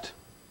fact,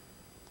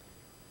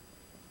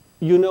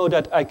 you know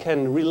that I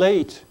can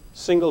relate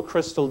single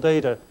crystal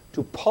data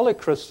to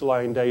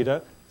polycrystalline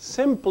data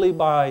simply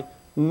by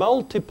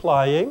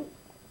multiplying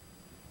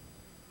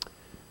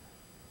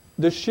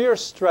the shear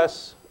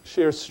stress,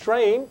 shear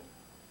strain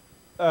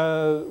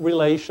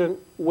relation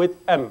with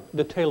m,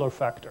 the Taylor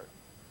factor.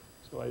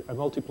 So I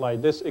multiply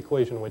this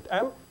equation with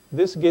m.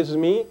 This gives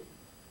me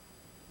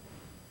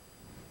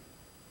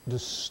the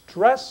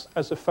stress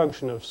as a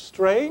function of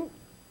strain.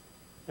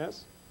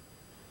 Yes?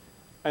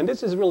 And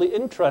this is really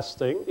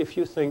interesting if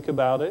you think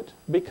about it,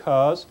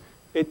 because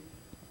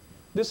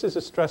this is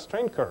a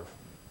stress-strain curve.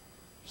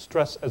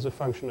 Stress as a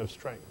function of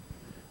strain.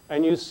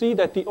 And you see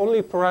that the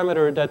only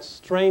parameter that's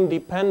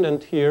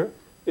strain-dependent here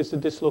is the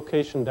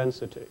dislocation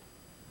density.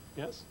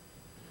 Yes?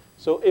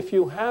 So if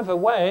you have a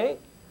way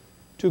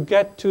to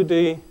get to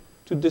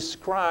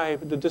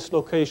describe the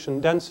dislocation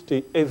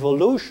density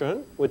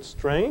evolution with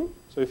strain,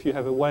 so if you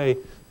have a way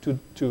to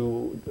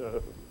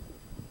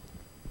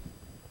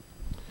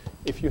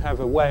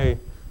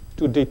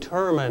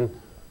determine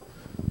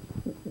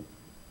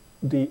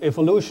the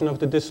evolution of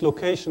the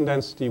dislocation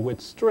density with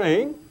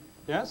strain,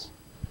 yes,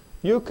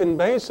 you can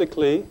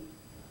basically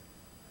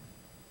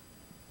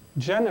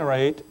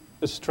generate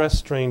a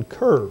stress-strain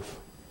curve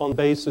on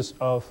basis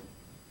of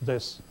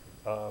this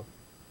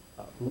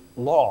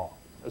law,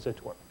 as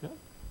it were. Yeah?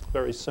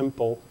 Very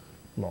simple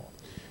law.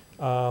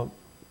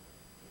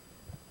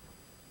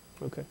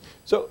 Okay.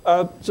 So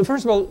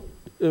first of all,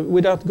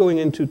 without going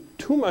into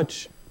too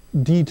much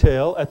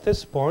detail at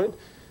this point,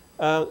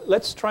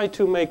 let's try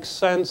to make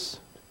sense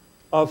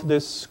of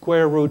this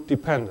square root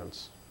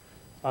dependence.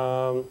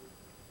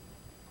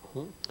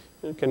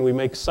 Can we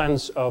make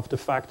sense of the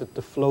fact that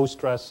the flow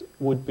stress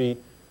would be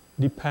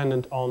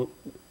dependent on,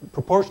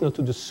 proportional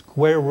to the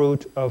square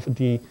root of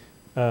the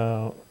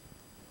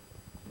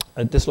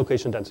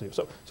dislocation density?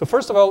 So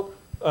first of all,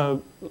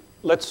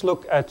 let's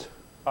look at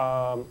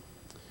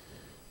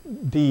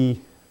the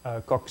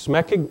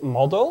Cox-Mackey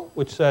model,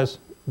 which says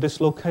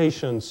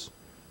dislocations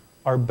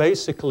are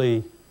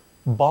basically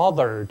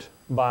bothered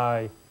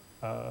by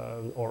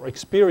or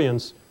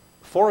experience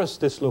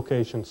forest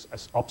dislocations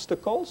as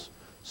obstacles.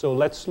 So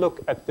let's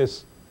look at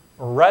this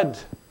red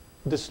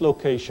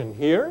dislocation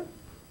here.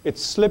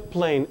 Its slip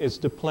plane is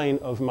the plane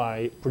of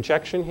my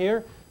projection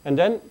here, and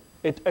then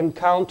it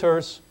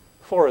encounters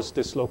forest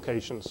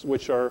dislocations,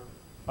 which are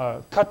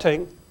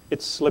cutting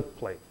its slip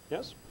plane.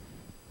 Yes?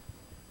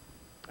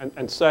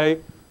 And say,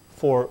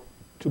 to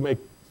make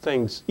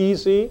things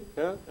easy,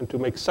 yeah, and to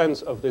make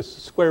sense of this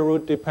square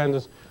root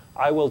dependence,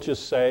 I will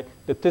just say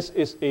that this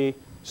is a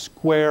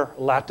square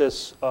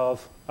lattice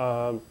of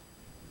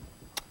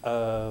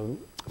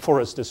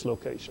forest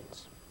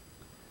dislocations.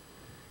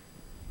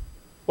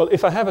 Well,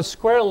 if I have a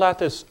square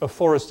lattice of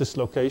forest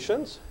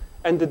dislocations,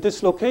 and the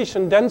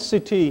dislocation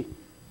density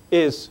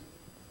is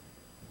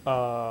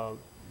rho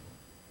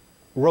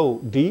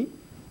d,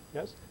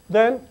 yes,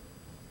 then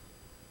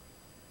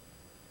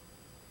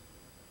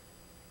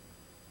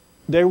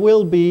there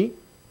will be,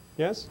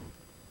 yes,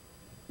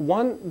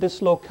 one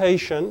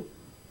dislocation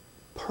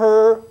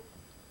per,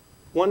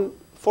 one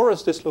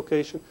forest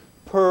dislocation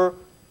per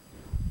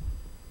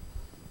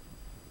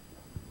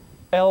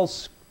L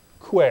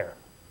square,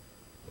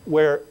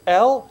 where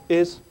L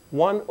is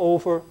 1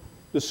 over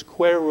the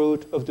square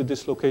root of the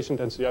dislocation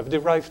density. I've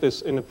derived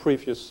this in a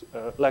previous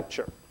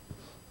lecture.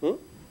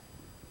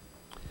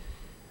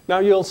 Now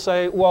you'll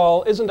say,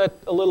 well, isn't that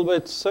a little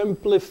bit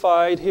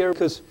simplified here,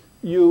 because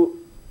you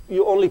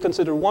only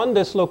consider one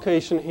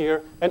dislocation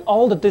here, and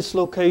all the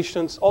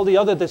dislocations, all the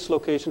other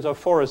dislocations are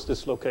forest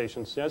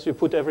dislocations. Yes, you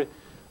put every...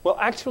 Well,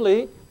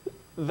 actually,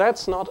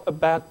 that's not a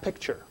bad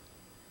picture.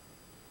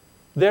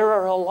 There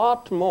are a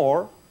lot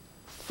more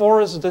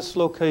forest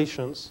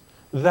dislocations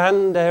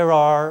than there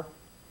are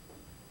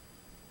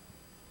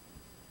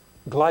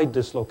glide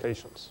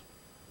dislocations.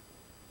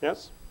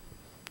 Yes?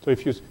 So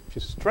if you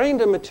strain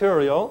the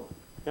material,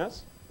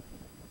 yes?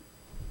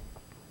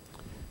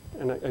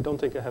 And I don't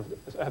think I have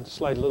the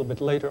slide a little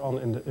bit later on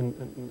in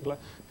the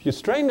if you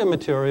strain the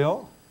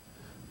material,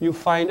 you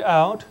find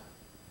out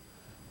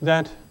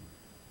that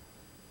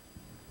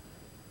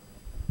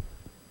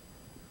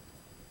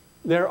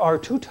there are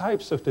two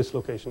types of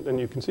dislocations, and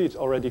you can see it's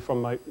already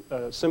from my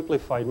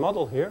simplified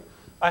model here.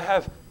 I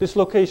have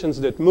dislocations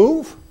that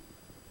move,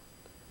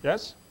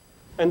 yes,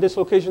 and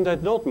dislocations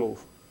that don't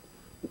move.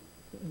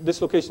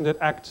 Dislocations that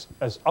act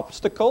as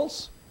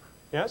obstacles,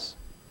 yes,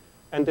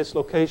 and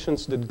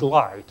dislocations that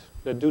glide,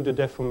 that do the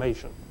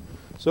deformation.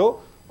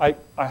 So I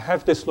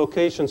have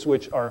dislocations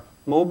which are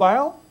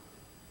mobile,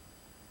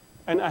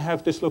 and I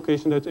have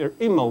dislocations that are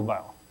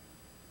immobile.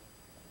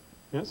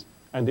 Yes?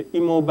 And the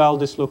immobile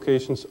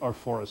dislocations are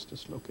forest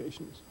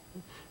dislocations.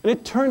 And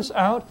it turns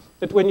out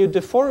that when you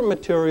deform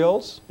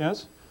materials,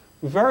 yes,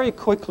 very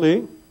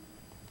quickly,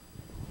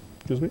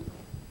 excuse me,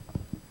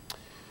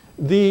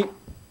 the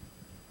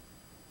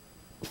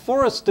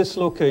forest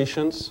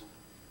dislocations,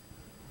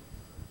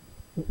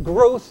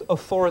 growth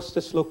of forest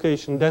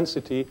dislocation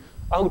density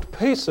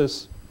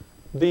outpaces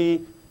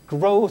the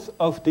growth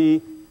of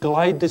the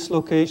glide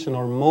dislocation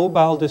or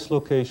mobile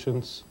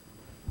dislocations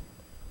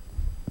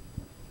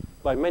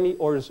by many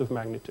orders of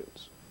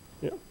magnitudes.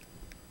 Yeah.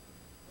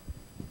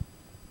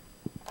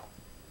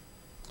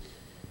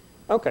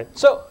 Okay,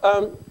 so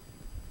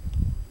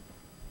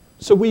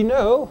So we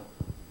know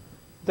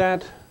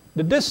that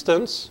the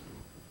distance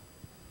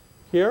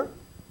here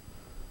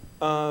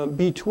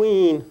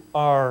between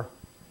our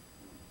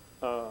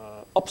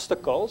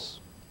obstacles,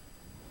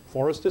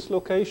 force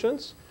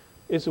dislocations,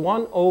 is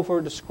 1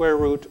 over the square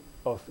root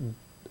of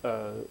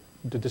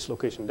the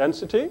dislocation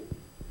density.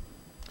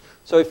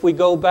 So if we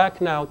go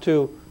back now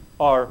to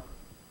our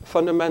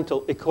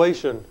fundamental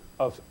equation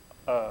of,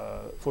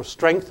 for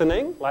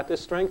strengthening,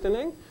 lattice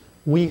strengthening,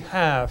 we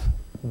have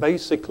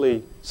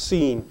basically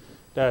seen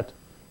that,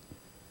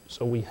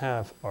 so we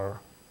have our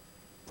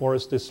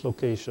force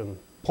dislocation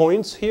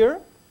points here,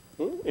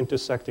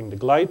 intersecting the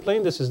glide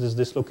plane. This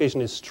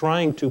dislocation is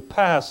trying to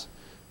pass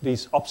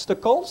these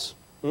obstacles.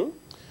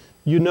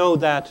 You know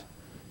that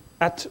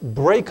at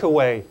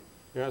breakaway,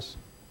 yes,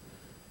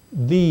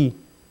 the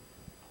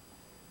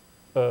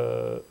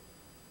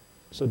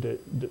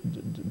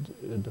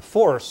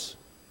force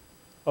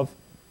of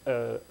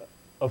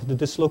the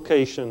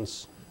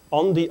dislocations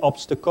on the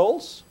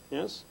obstacles,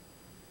 yes,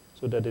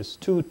 so that is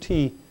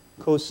 2t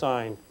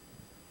cosine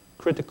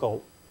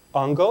critical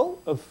angle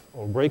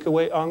or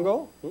breakaway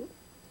angle.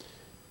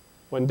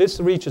 When this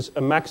reaches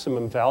a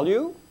maximum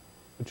value,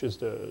 which is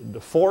the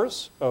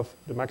force of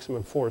the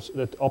maximum force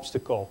that the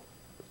obstacle,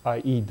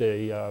 i.e.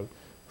 the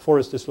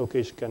force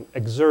dislocation, can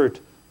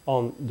exert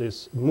on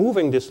this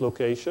moving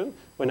dislocation,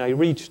 when I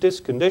reach these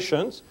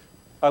conditions,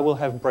 I will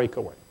have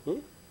breakaway.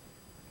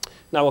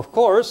 Now, of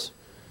course,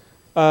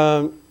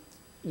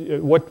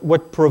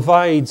 what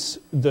provides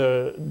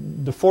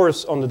the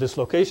force on the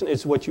dislocation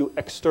is what you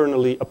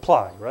externally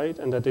apply, right?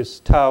 And that is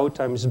tau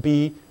times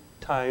b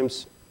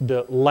times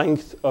the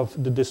length of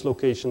the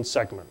dislocation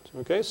segment.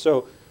 Okay,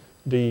 so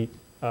the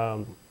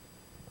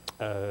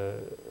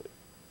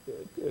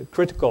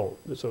critical,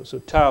 so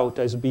tau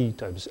times b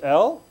times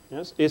L,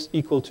 yes, is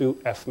equal to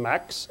F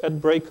max at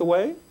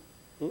breakaway.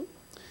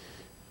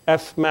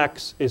 F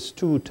max is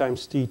 2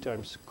 times t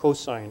times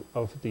cosine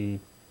of the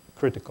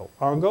critical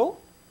angle.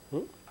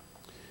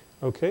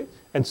 Okay,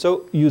 and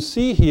so you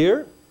see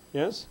here,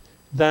 yes,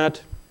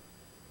 that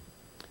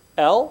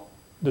L,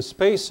 the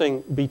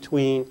spacing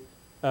between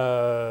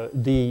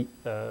the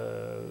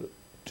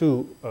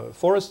two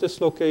force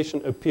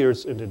dislocation,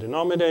 appears in the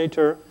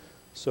denominator.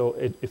 So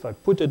if I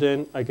put it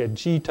in, I get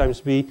G times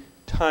B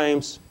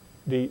times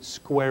the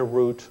square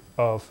root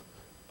of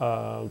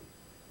the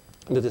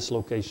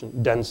dislocation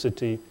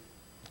density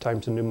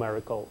times the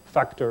numerical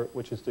factor,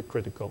 which is the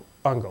critical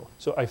angle.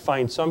 So I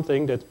find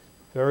something that's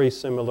very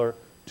similar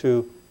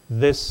to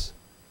this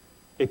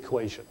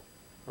equation.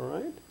 All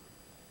right?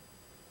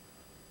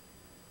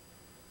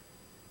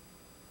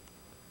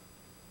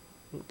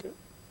 Okay.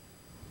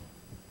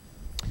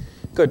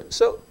 Good.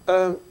 So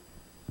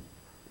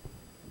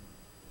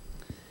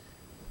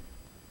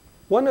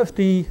one of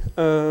the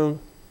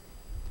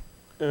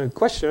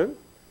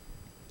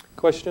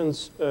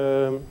questions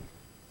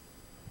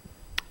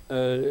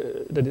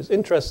that is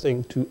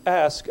interesting to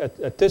ask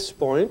at this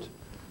point,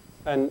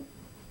 and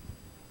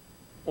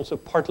also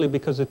partly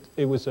because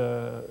it was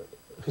a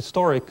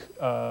historically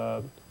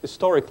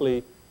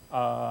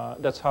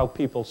that's how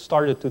people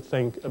started to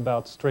think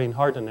about strain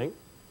hardening.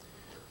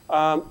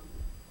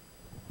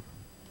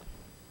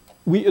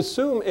 We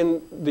assume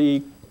in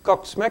the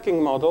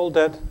Cox-Smecking model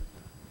that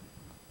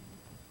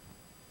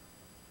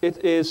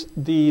it is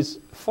these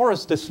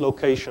force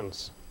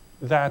dislocations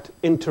that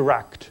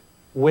interact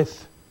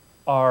with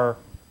our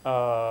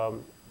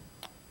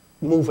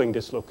moving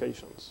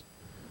dislocations.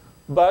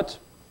 But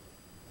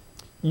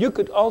you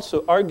could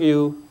also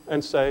argue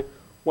and say,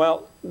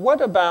 well, what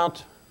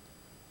about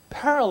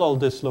parallel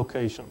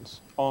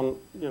dislocations on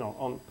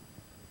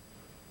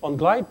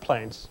glide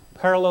planes?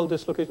 Parallel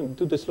dislocation,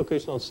 two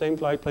dislocations on the same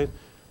glide plane,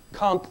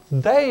 can't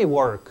they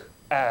work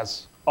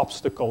as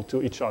obstacle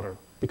to each other?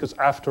 Because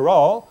after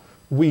all,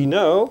 we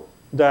know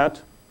that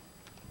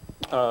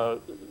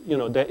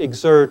they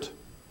exert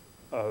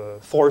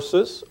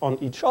forces on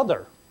each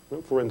other,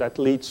 and that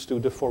leads to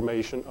the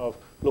formation of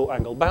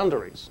low-angle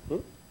boundaries.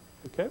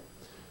 Okay,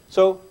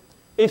 so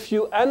if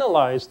you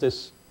analyze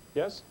this,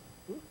 yes,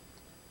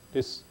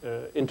 this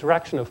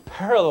interaction of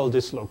parallel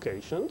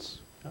dislocations,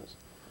 yes,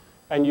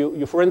 and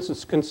you, for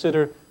instance,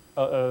 consider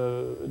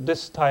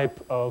this type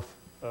of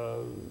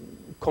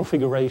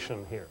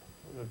configuration here,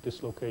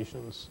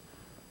 dislocations,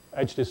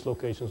 edge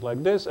dislocations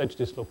like this, edge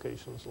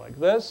dislocations like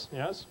this,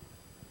 yes,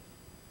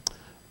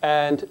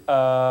 and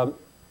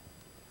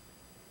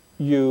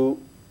you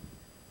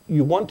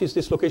want this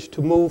dislocation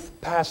to move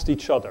past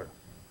each other,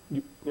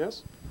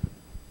 yes.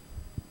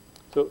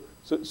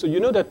 So you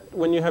know that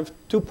when you have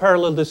two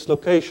parallel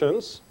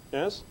dislocations,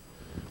 yes,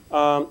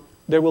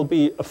 there will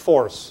be a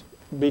force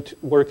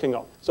working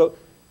on. So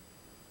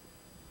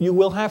you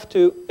will have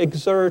to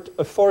exert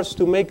a force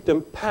to make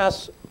them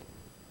pass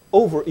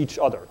over each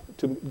other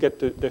to get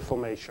the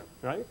deformation,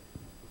 right?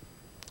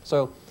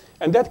 So,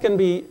 and that can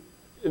be,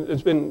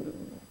 it's been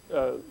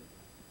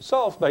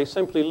solved by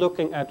simply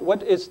looking at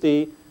what is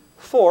the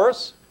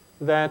force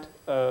that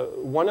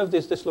one of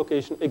these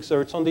dislocations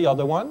exerts on the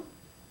other one,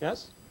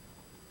 yes?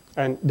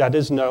 And that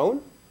is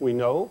known. We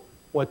know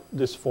what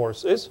this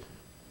force is.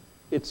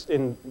 It's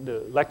in the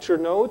lecture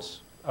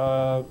notes.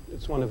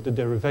 It's one of the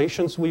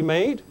derivations we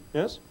made,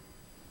 yes?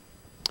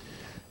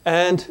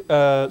 And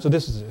so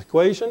this is the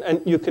equation,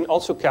 and you can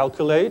also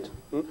calculate.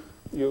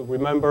 You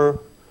remember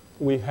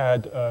we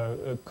had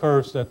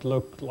curves that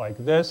looked like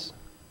this,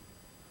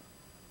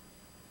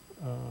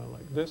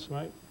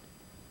 right?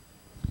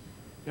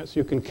 Yes,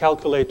 you can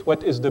calculate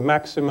what is the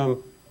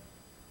maximum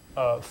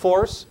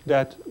force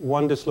that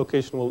one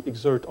dislocation will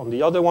exert on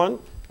the other one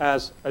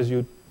as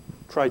you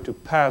try to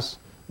pass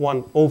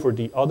one over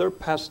the other,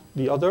 past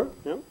the other.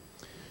 Yeah?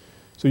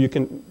 So you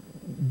can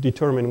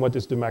determine what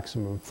is the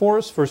maximum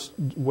force. First,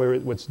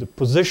 what's the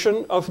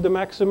position of the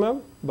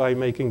maximum by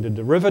making the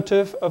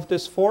derivative of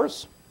this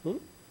force.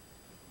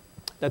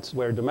 That's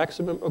where the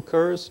maximum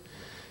occurs.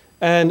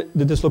 And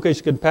the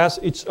dislocation can pass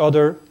each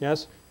other,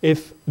 yes,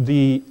 if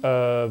the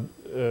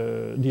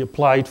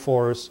applied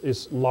force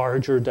is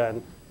larger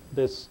than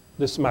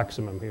this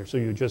maximum here. So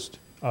you just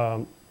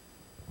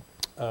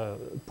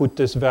put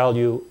this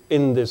value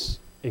in this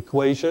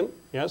equation,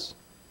 yes,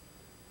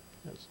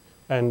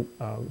 and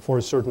for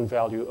a certain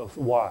value of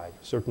y,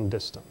 certain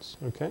distance,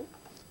 okay?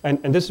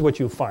 And this is what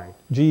you find,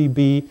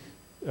 GB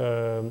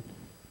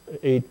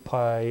 8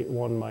 pi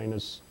 1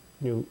 minus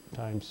nu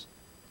times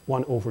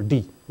 1 over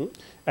d.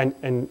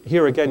 And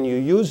here again you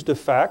use the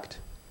fact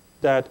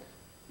that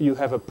you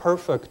have a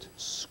perfect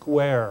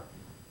square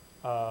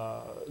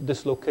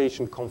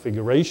dislocation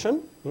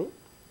configuration,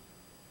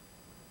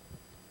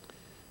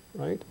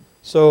 right?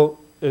 So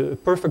a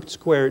perfect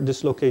square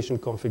dislocation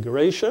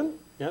configuration,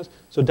 yes?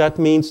 So that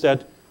means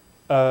that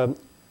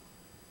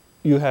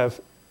you have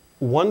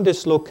one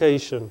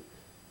dislocation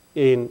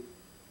in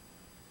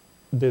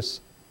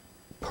this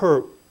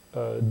per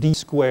d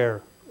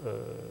square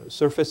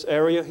surface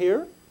area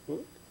here,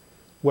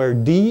 where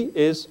d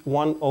is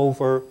 1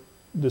 over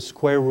the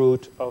square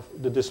root of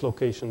the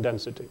dislocation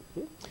density.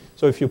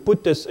 So if you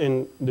put this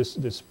in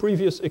this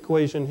previous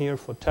equation here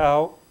for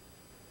tau,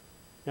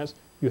 yes,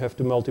 you have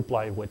to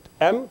multiply with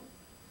m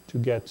to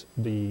get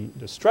the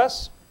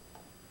stress.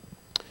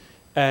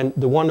 And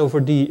the 1 over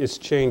d is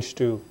changed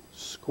to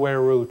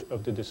square root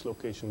of the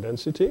dislocation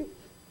density.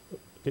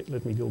 Okay,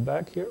 let me go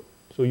back here.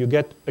 So you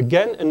get,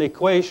 again, an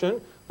equation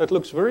that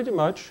looks very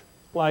much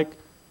like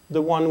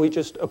the one we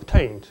just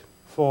obtained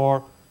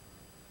for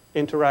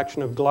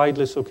interaction of glide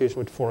dislocation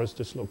with forest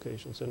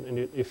dislocations.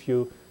 And if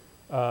you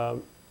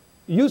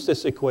use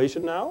this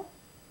equation now,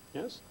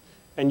 yes,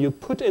 and you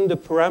put in the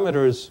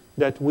parameters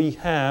that we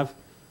have,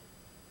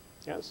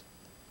 yes,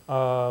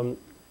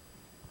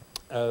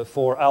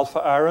 for alpha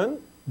iron,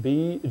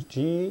 B,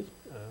 G,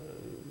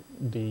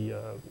 the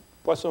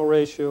Poisson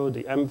ratio,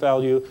 the M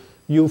value,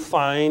 you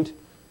find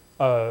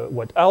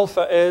what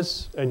alpha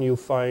is, and you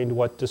find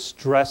what the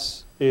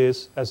stress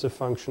is as a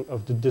function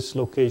of the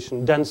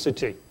dislocation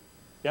density.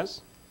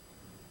 Yes?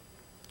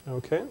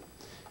 Okay.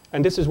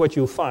 And this is what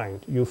you find.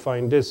 You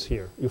find this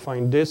here. You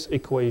find this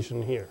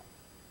equation here.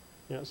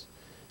 Yes?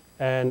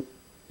 And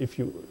if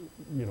you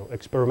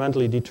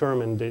experimentally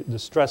determine the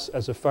stress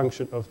as a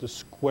function of the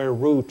square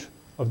root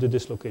of the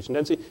dislocation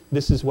density,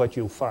 this is what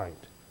you find.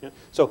 Yeah?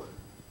 So,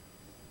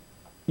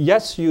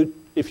 yes,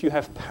 if you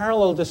have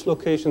parallel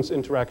dislocations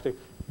interacting,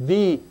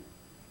 the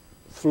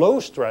flow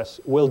stress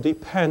will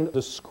depend on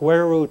the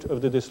square root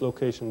of the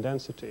dislocation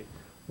density,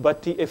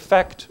 but the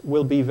effect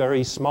will be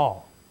very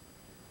small.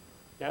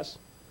 Yes?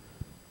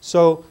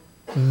 So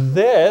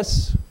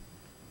this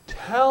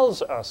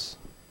tells us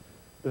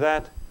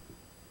that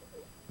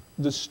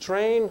the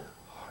strain,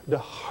 the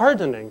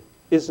hardening,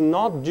 is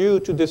not due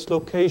to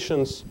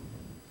dislocations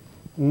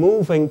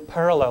moving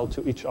parallel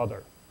to each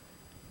other.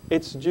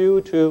 It's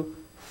due to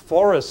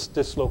forest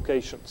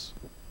dislocations.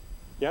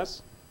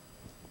 Yes?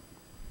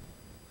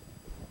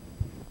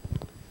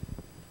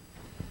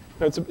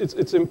 Now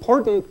it's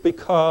important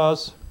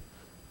because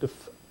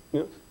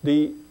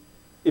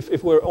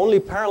if we're only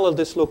parallel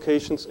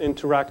dislocations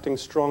interacting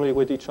strongly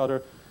with each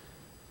other,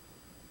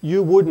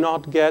 you would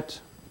not get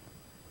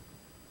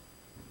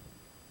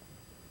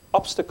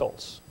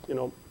obstacles,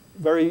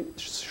 very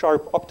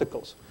sharp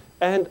obstacles.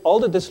 And all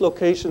the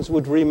dislocations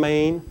would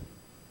remain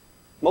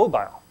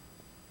mobile,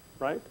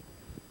 right?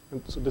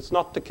 And so that's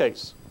not the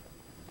case.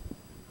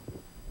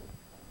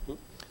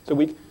 So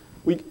we,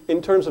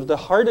 in terms of the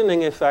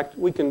hardening effect,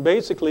 we can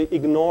basically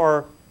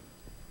ignore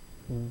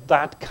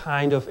that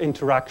kind of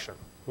interaction.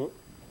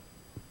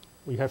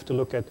 We have to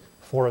look at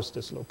forest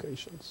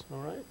dislocations, all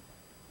right?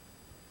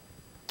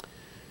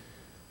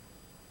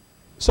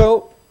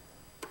 So,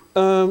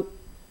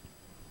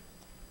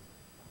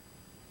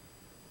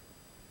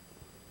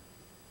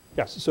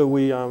 yes, so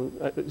we,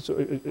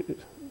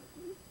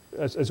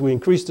 as we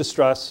increase the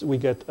stress, we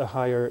get a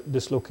higher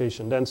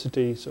dislocation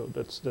density. So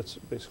that's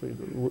basically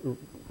the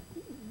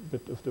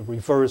bit of the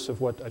reverse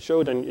of what I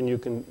showed, and you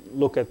can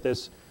look at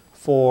this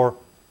for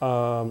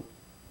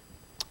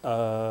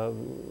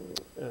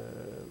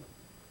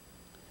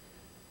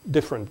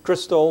different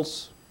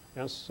crystals.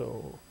 Yes,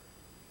 so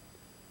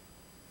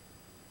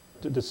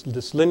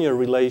this linear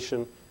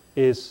relation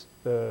is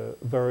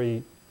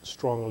very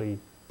strongly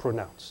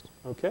pronounced.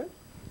 Okay?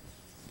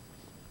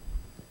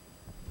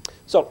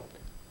 So,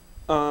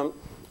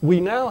 we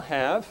now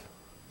have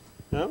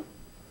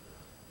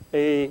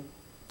a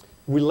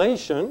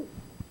relation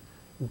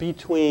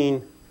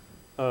between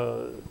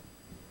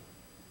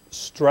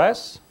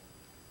stress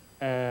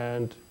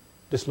and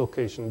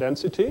dislocation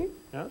density.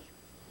 Yes?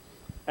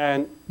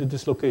 And the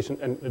dislocation,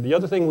 and the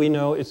other thing we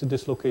know is the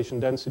dislocation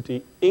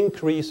density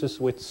increases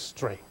with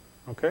strain.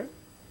 Okay?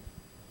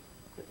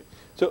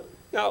 So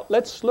now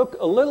let's look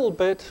a little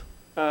bit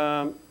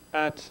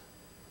at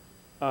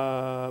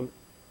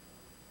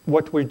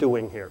what we're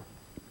doing here.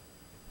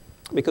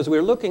 Because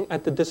we're looking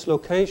at the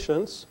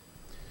dislocations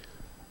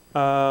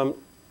in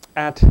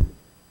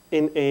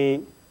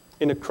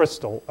a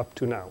crystal up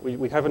to now.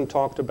 We haven't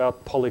talked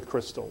about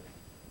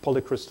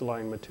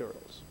polycrystalline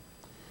materials.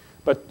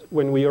 But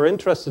when we are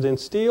interested in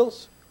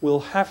steels, we'll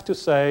have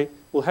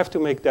to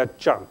make that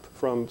jump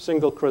from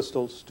single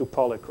crystals to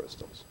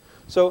polycrystals.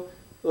 So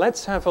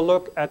let's have a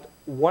look at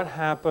what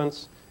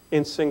happens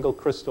in single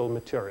crystal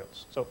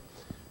materials. So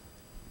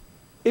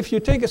if you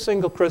take a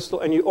single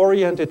crystal and you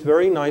orient it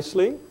very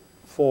nicely,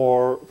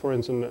 for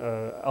instance,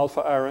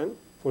 alpha iron,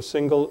 for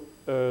single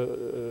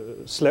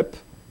slip,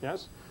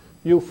 yes,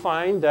 you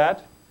find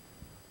that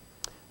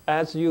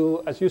as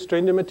you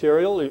strain the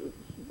material, you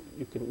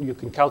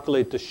can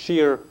calculate the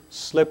shear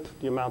slip,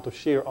 the amount of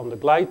shear on the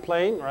glide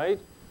plane, right?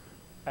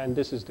 And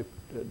this is the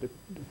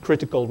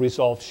critical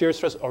resolved shear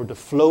stress, or the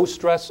flow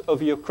stress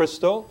of your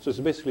crystal. So it's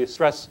basically a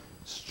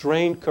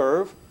stress-strain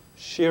curve,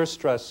 shear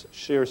stress,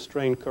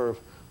 shear-strain curve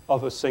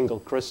of a single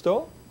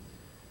crystal.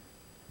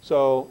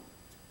 So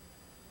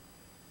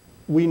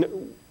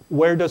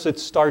where does it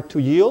start to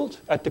yield?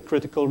 At the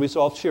critical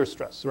resolved shear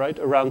stress, right?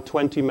 Around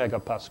 20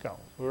 megapascal,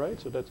 all right?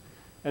 So that's,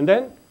 and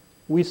then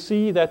we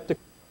see that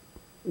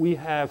we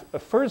have a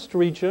first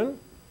region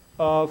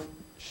of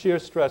shear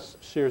stress,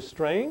 shear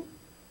strain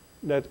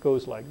that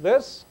goes like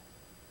this.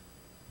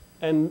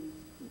 And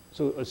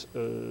so a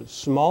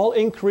small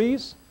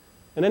increase.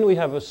 And then we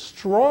have a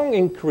strong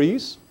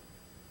increase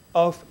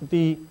of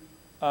the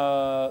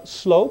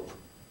slope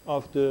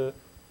of the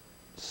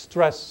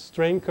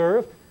stress-strain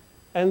curve.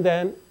 And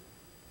then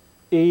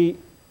a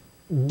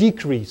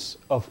decrease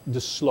of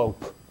the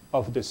slope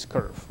of this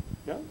curve.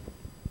 Yeah?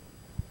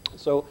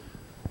 So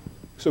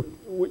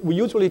we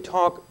usually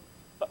talk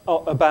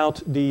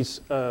about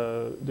this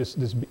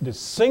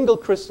single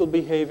crystal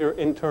behavior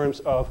in terms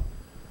of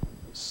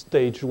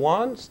stage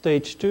 1,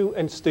 stage 2,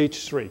 and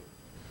stage 3.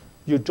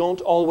 You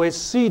don't always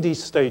see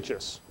these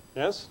stages.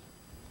 Yes?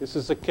 This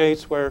is a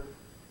case where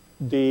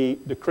the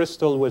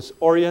crystal was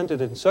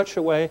oriented in such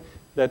a way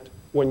that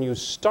when you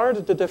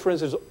started the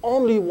difference, there's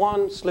only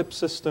one slip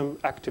system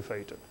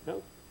activated. Yeah?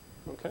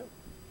 Okay?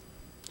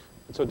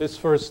 And so this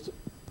first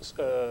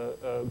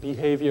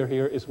behavior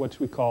here is what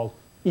we call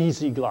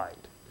easy glide.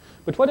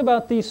 But what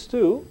about these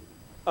two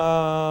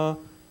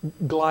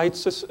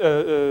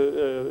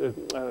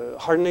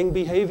hardening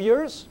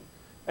behaviors?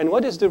 And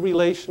what is the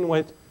relation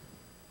with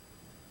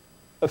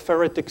a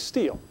ferritic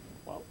steel?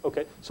 Well,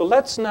 okay, so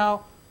let's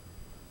now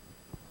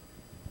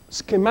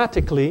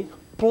schematically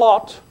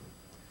plot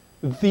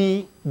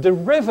the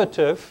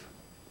derivative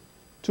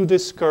to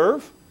this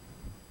curve,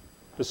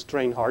 the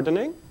strain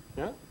hardening.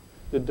 Yeah?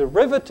 The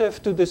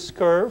derivative to this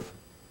curve,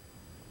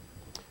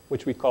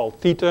 which we call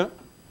theta,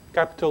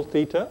 capital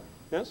theta,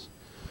 yes,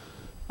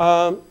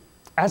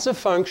 as a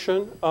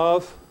function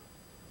of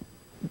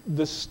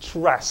the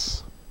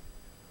stress,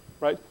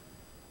 right?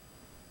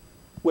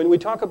 When we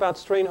talk about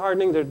strain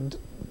hardening,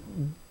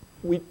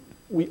 we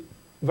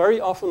very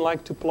often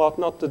like to plot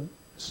not the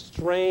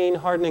strain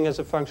hardening as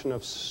a function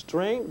of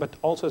strain, but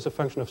also as a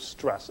function of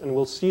stress. And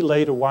we'll see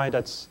later why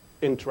that's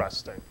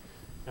interesting.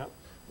 Yeah?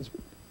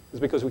 It's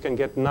because we can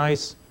get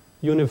nice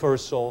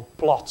universal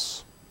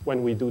plots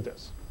when we do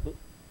this.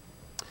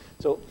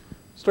 So,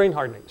 strain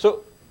hardening.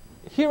 So,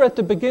 here at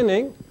the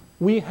beginning,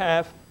 we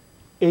have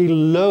a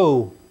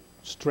low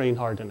strain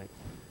hardening.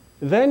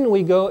 Then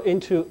we go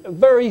into a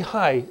very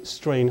high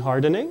strain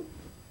hardening.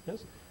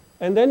 Yes?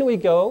 And then we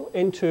go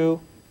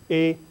into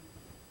a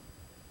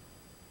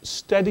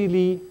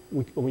steadily,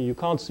 you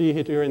can't see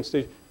it here in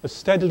stage, a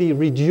steadily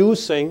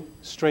reducing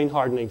strain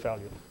hardening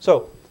value.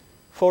 So,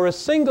 for a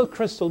single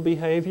crystal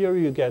behavior,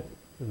 you get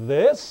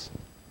this,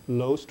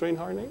 low strain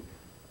hardening,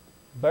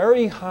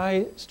 very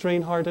high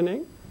strain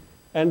hardening,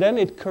 and then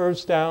it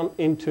curves down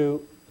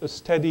into a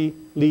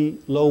steadily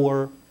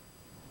lower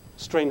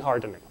strain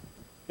hardening.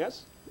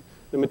 Yes?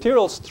 The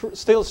material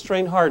still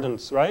strain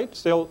hardens, right?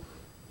 Still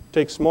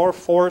takes more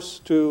force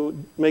to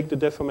make the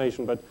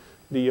deformation, but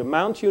the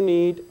amount you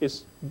need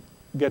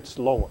gets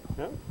lower.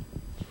 Yeah?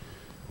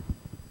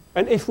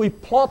 And if we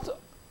plot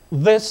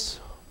this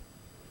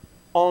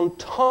on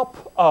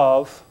top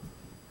of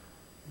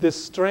the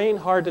strain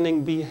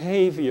hardening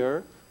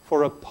behavior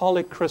for a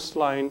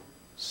polycrystalline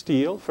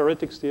steel,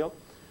 ferritic steel,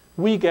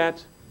 we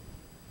get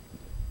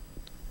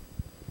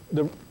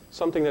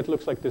something that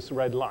looks like this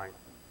red line.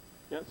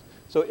 Yes?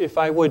 So if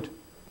I would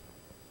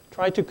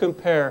try to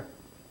compare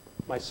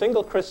my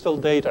single crystal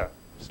data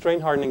strain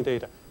hardening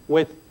data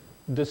with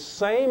the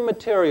same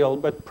material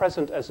but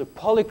present as a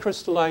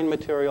polycrystalline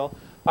material,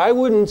 I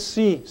wouldn't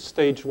see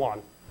stage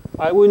 1.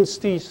 I wouldn't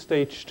see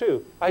stage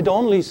 2. I'd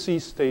only see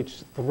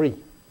stage 3.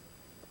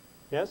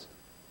 Yes?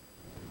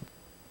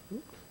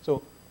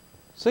 So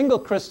single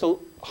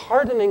crystal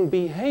hardening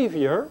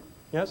behavior,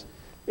 yes,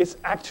 is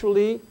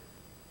actually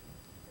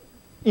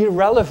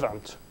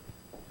irrelevant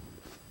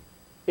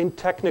in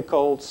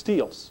technical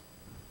steels.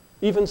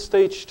 Even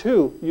stage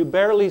 2, you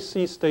barely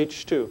see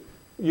stage 2.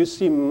 You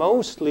see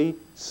mostly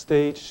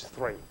stage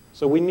 3.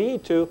 So we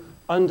need to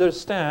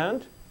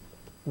understand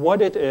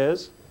what it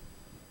is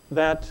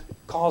that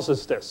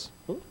causes this.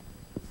 Okay.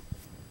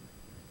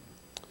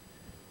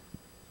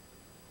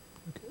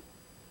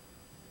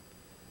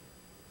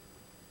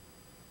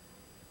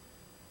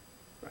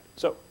 Right.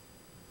 So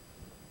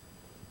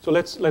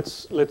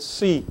let's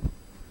see.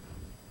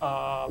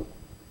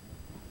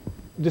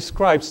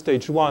 Describe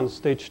stage 1,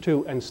 stage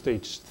 2, and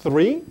stage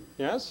 3.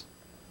 Yes,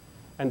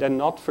 and then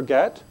not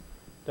forget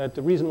that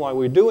the reason why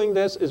we're doing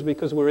this is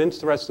because we're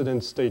interested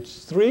in stage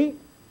 3,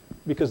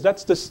 because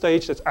that's the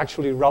stage that's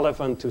actually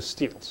relevant to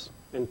steels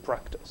in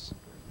practice.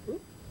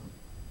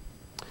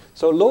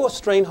 So low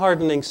strain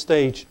hardening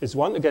stage is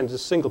 1. Again, it's a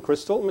single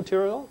crystal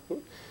material.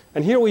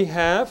 And here we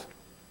have,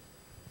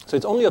 so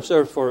it's only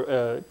observed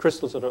for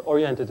crystals that are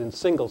oriented in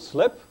single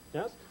slip,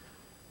 yes,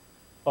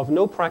 of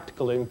no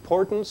practical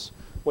importance.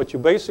 What you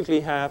basically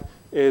have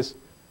is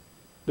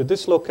the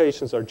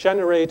dislocations are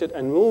generated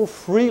and move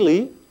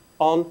freely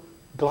on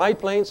glide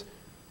planes.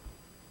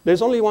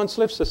 There's only one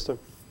slip system.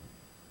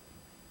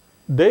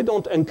 They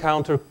don't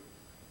encounter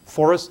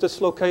forest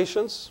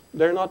dislocations.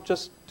 They're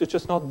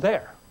just not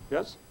there.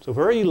 Yes? So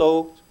very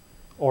low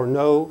or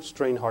no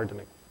strain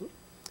hardening.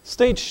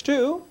 Stage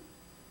 2,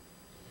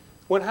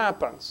 what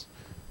happens?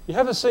 You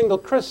have a single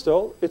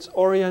crystal. It's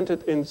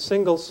oriented in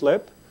single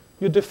slip.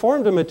 You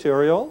deform the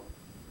material.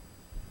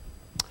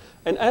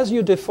 And as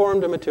you deform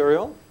the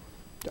material,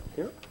 down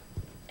here,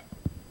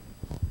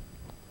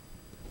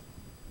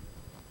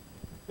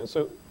 and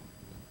so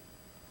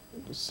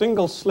the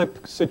single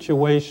slip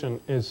situation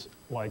is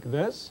like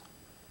this.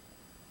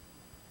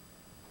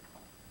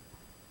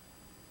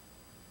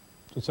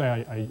 So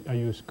say I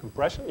use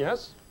compression,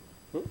 yes.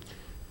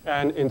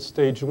 And in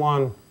stage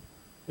 1,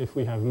 if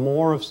we have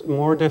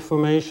more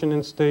deformation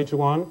in stage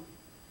 1,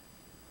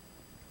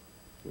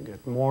 you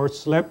get more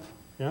slip,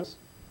 yes.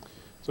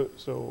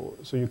 So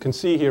you can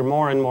see here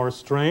more and more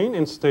strain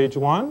in stage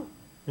 1,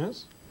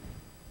 yes.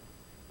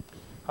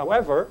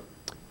 However,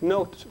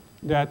 note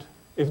that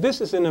if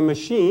this is in a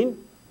machine,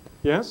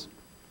 yes,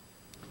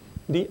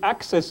 the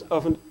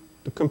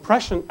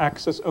compression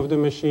axis of the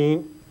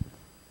machine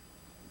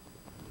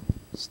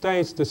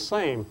stays the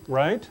same,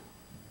 right?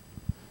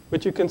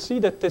 But you can see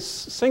that this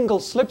single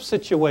slip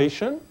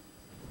situation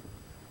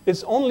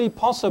is only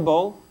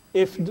possible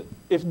if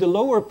the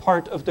lower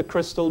part of the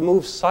crystal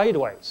moves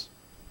sideways.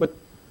 But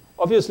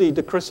obviously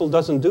the crystal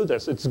doesn't do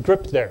this. It's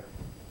gripped there.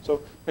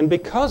 So, and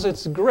because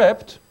it's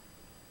gripped,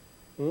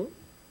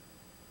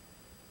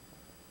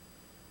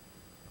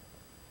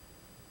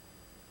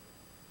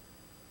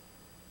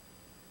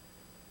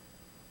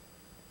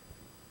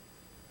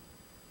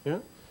 yeah,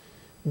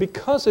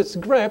 because it's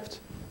gripped,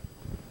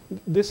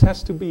 this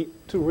has to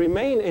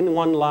remain in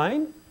one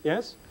line,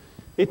 yes?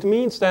 It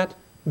means that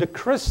the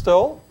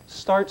crystal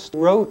starts to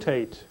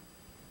rotate,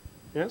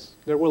 yes?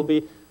 There will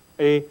be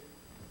a,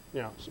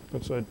 yeah,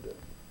 so I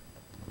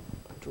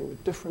draw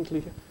it differently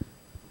here.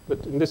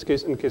 But in this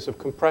case, in the case of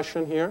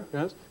compression here,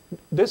 yes,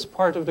 this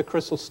part of the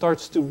crystal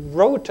starts to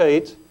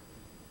rotate,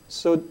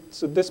 so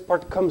this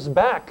part comes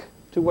back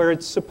to where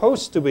it's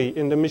supposed to be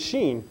in the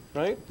machine,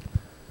 right?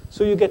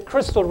 So you get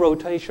crystal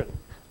rotation.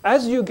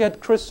 As you get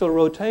crystal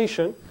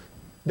rotation,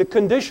 the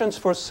conditions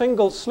for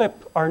single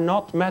slip are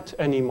not met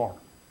anymore.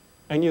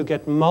 And you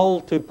get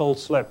multiple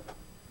slip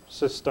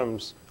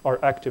systems are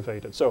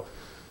activated. So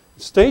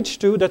stage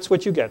 2, that's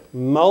what you get.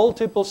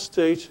 Multiple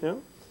stage. Yeah?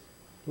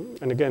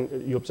 And again,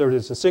 you observe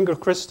it's a single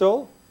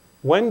crystal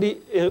when the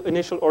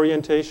initial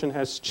orientation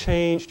has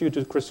changed due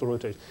to crystal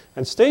rotation.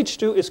 And stage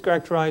 2 is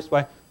characterized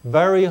by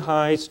very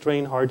high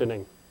strain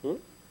hardening.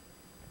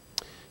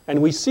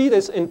 And we see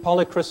this in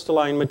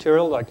polycrystalline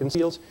material, like in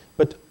steels,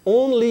 but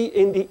only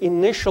in the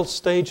initial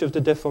stage of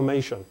the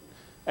deformation.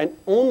 And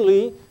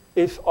only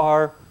if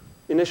our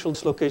initial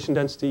dislocation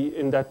density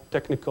in that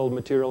technical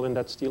material, in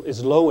that steel,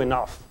 is low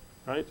enough,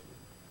 right?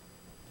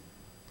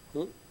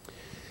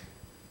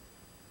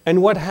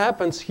 And what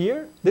happens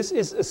here, this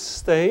is a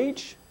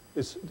stage,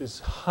 this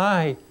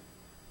high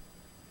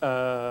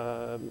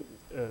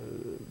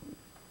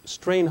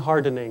strain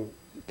hardening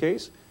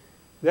case.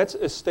 That's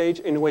a stage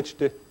in which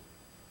the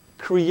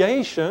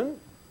creation,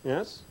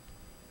 yes,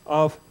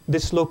 of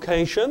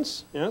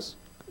dislocations, yes,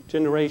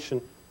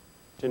 generation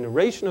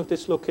of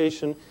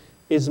dislocation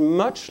is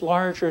much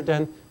larger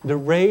than the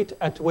rate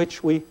at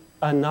which we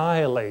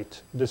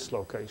annihilate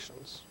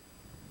dislocations.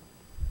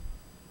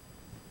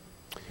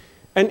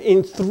 And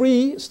in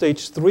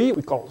stage 3,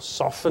 we call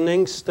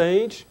softening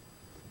stage,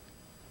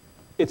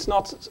 it's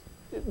not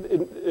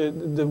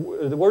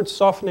the word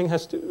softening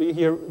has to be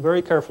here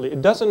very carefully.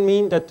 It doesn't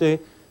mean that the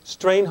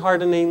strain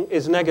hardening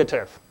is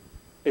negative.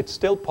 It's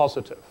still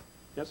positive,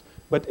 yes?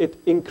 But it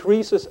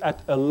increases at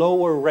a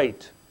lower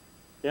rate,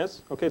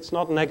 yes? Okay, it's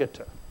not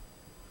negative.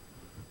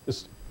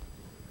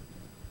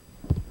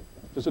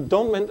 So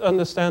don't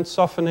understand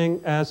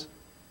softening as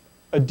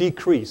a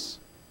decrease.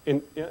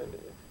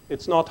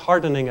 It's not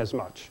hardening as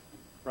much,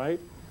 right?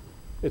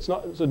 It's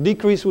not, so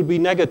decrease would be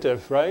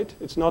negative, right?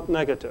 It's not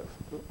negative.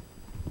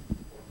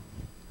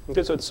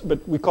 Okay, so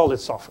but we call it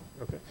soften.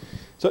 Okay,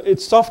 so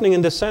it's softening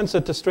in the sense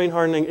that the strain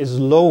hardening is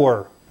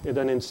lower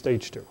than in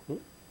stage 2.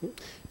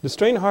 The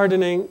strain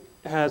hardening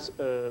has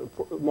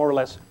more or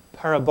less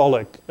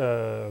parabolic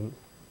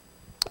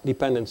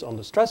dependence on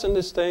the stress in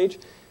this stage,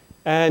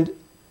 and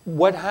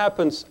what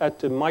happens at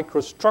the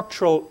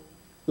microstructural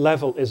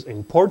level is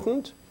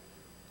important,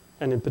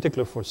 and in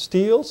particular for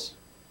steels,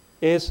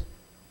 is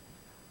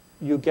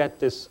you get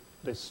this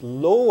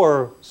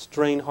lower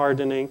strain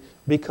hardening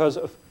because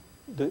of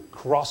the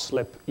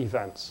cross-slip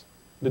events.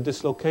 The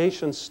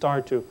dislocations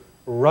start to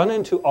run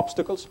into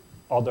obstacles,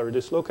 other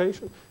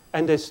dislocation,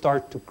 and they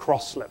start to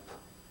cross-slip.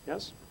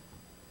 Yes?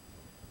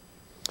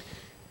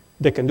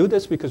 They can do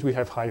this because we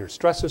have higher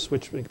stresses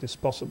which make this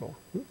possible.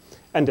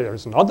 And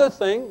there's another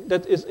thing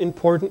that is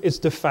important, is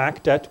the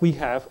fact that we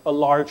have a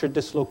larger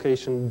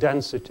dislocation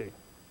density.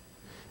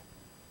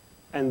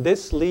 And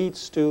this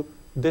leads to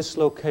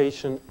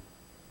dislocation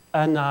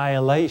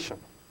annihilation.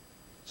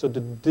 So the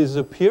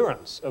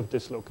disappearance of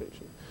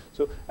dislocation.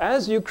 So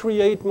as you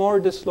create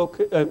more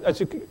as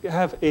you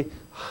have a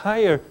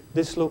higher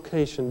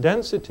dislocation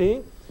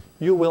density,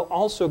 you will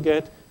also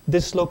get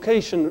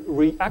dislocation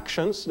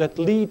reactions that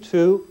lead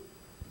to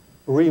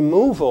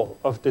removal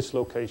of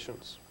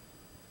dislocations.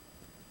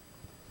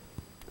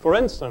 For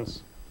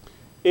instance,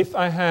 if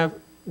I have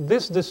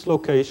this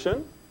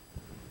dislocation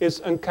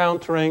is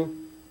encountering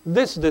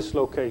this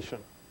dislocation,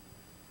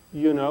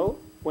 you know,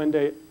 when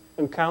they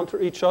encounter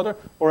each other,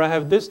 or I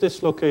have this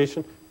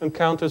dislocation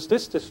encounters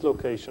this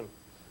dislocation.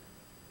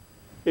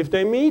 If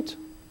they meet,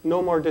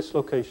 no more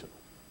dislocation.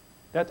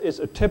 That is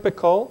a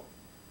typical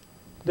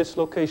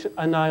dislocation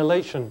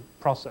annihilation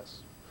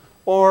process.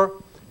 Or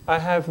I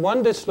have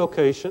one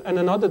dislocation and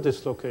another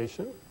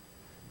dislocation,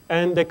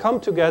 and they come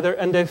together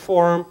and they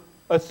form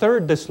a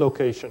third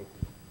dislocation.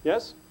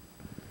 Yes?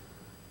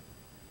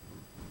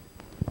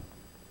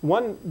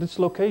 One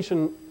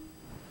dislocation,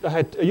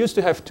 I used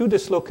to have two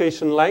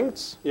dislocation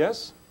lengths,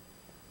 yes?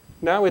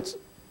 Now it's,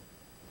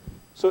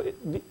 so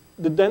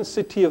the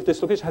density of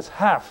dislocation has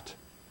halved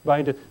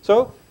by the,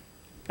 so,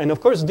 and of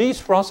course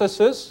these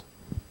processes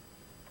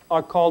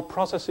are called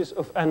processes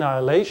of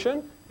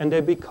annihilation, and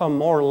they become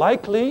more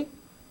likely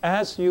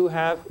as you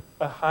have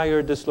a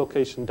higher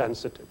dislocation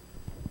density.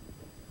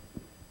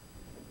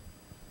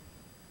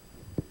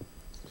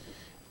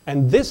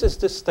 And this is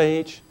the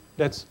stage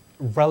that's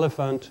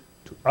relevant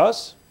to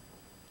us.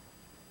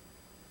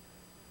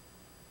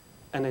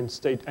 And in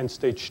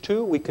stage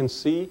 2, we can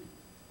see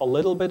a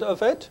little bit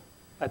of it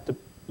at the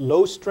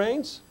low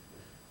strains.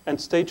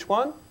 And stage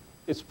 1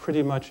 is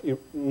pretty much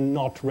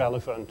not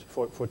relevant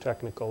for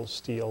technical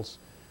steels.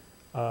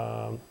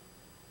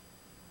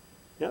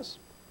 Yes?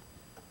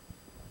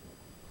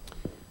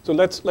 So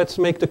let's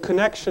make the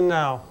connection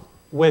now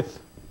with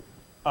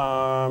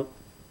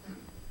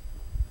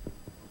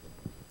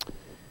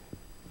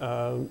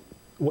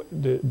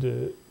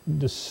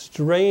the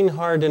strain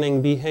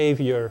hardening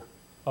behavior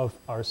of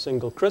our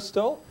single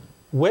crystal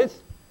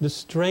with the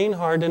strain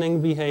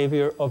hardening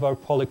behavior of our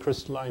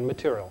polycrystalline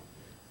material.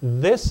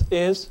 This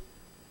is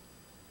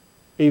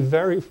a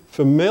very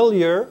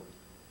familiar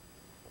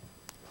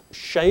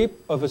shape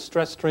of a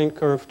stress strain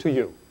curve to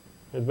you.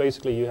 And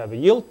basically you have a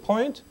yield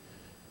point,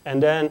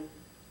 and then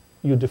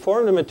you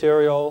deform the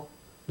material,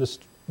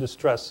 the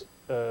stress,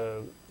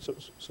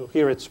 so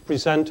here it's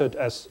presented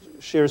as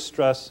shear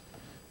stress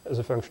as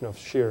a function of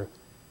shear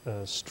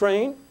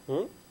strain.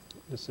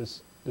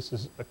 This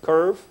is a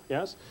curve,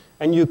 yes?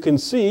 And you can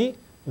see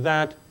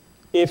that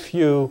if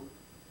you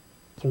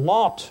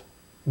plot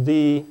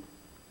the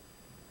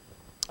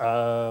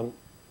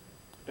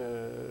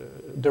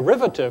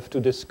derivative to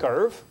this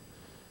curve,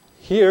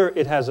 here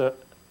it has a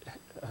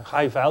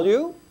high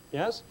value,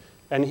 yes?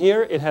 And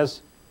here it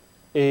has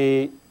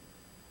a,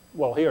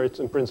 well, here it's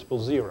in principle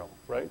 0,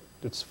 right?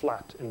 It's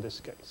flat in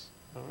this case,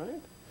 all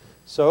right?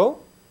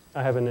 So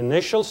I have an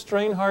initial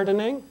strain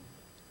hardening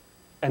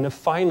and a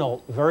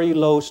final very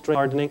low strain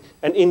hardening,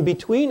 and in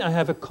between I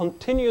have a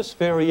continuous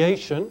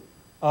variation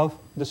of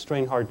the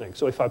strain hardening.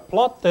 So if I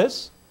plot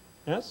this,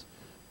 yes,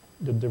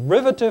 the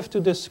derivative to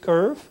this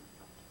curve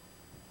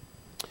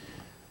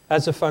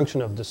as a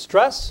function of the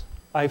stress,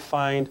 I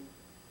find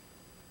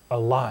a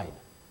line,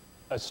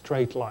 a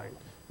straight line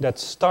that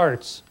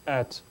starts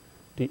at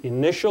the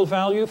initial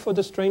value for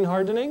the strain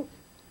hardening,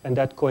 and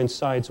that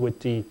coincides with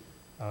the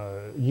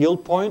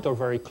yield point, or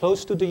very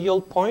close to the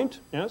yield point,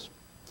 yes,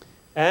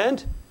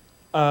 and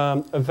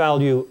a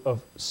value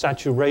of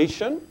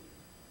saturation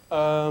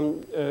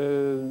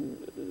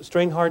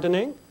strain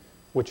hardening,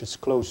 which is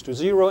close to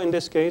 0 in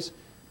this case,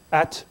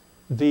 at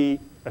the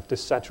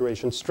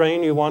saturation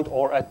strain you want,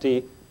 or at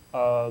the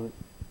upper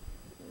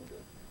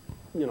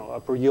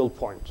yield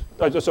point.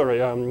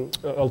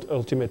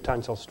 Ultimate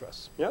tensile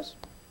stress. Yes?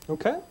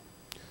 Okay?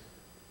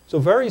 So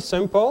very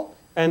simple.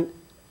 And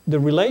the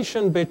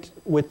relation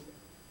with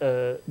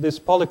this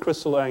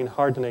polycrystalline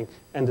hardening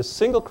and the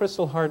single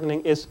crystal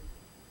hardening is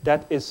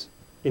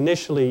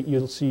initially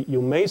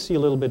you may see a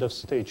little bit of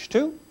stage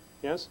 2,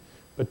 yes,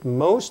 but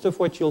most of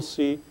what you'll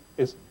see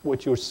is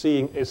what you're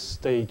seeing is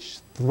stage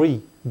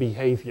 3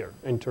 behavior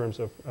in terms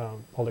of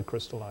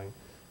polycrystalline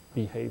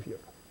behavior.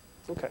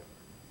 Okay.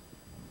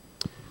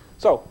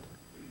 So,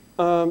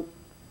 so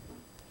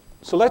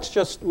let's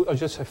I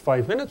just have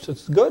 5 minutes.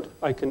 It's good.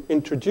 I can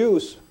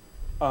introduce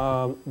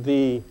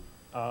the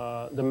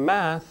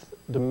math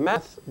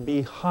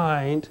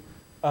behind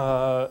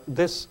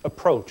this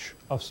approach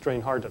of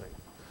strain hardening.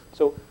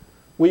 So,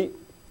 we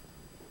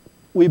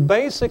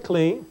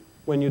basically,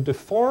 when you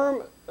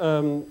deform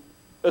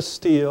a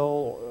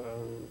steel,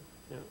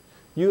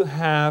 you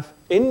have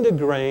in the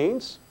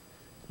grains,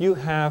 you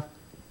have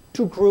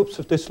two groups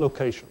of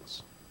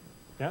dislocations.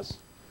 Yes.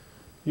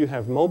 You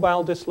have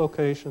mobile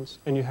dislocations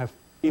and you have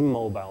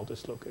immobile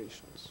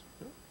dislocations.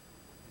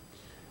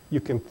 You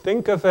can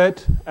think of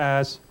it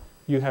as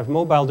you have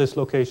mobile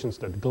dislocations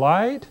that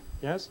glide,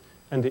 yes,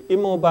 and the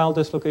immobile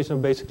dislocations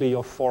are basically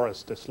your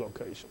forest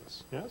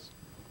dislocations, yes.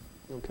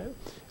 Okay,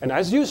 and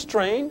as you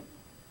strain,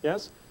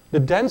 yes, the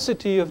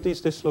density of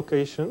these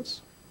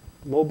dislocations,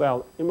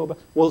 mobile, immobile,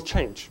 will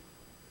change,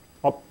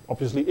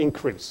 obviously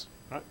increase,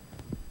 right?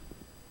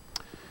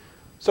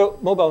 So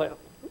mobile,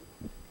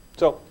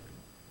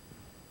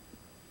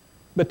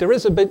 but there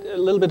is a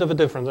little bit of a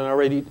difference, and I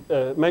already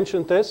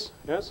mentioned this,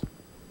 yes,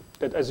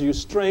 that as you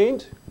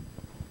strained,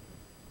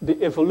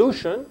 the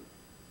evolution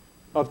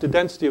of the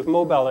density of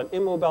mobile and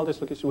immobile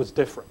dislocation was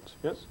different,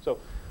 yes. So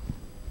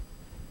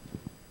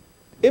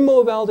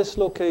immobile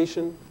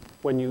dislocation,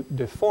 when you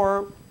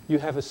deform, you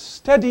have a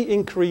steady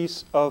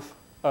increase of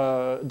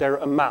their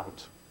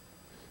amount.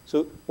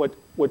 So what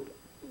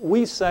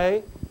we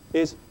say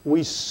is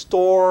we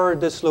store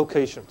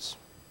dislocations.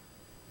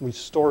 We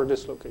store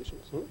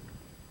dislocations.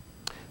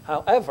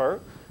 However,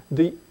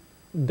 the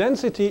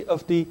density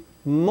of the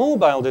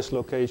mobile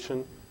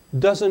dislocation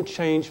doesn't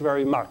change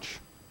very much.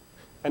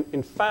 And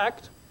in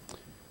fact,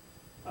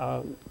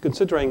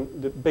 considering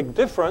the big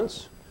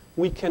difference,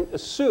 we can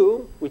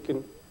assume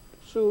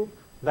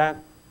that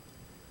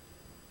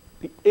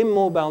the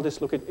immobile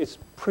dislocation is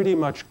pretty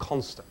much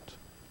constant.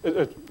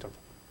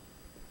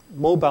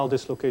 Mobile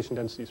dislocation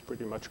density is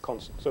pretty much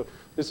constant. So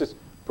this is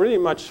pretty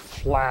much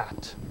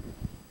flat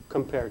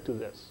compared to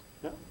this.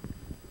 Yeah?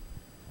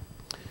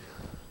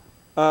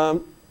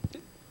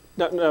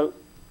 Now,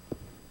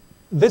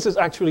 this is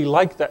actually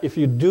like that. If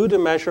you do the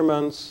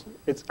measurements,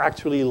 it's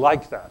actually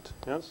like that,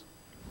 yes,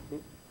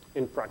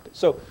 in practice.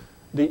 So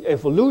the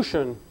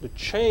evolution, the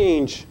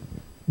change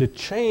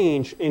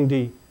in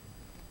the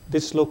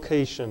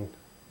dislocation,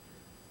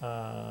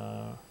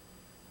 so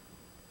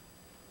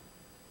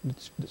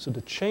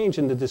the change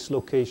in the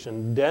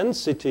dislocation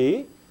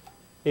density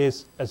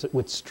is,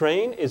 with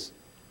strain, is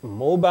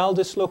mobile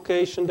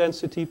dislocation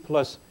density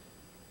plus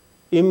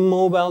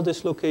immobile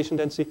dislocation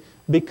density.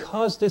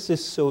 Because this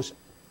is so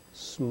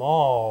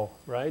small,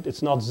 right?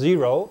 It's not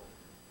 0.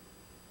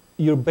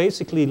 You're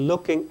basically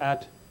looking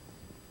at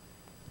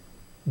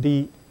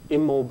the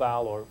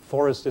immobile or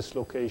forest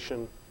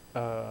dislocation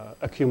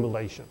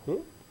accumulation.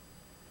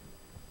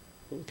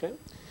 Okay,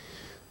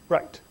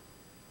 right.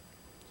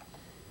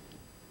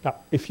 Now,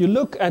 if you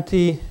look at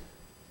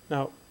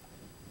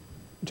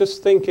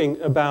just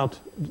thinking about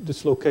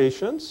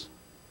dislocations,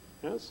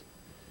 yes,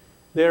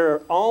 there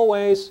are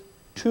always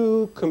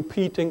two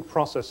competing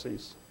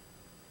processes,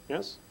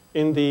 yes,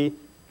 in the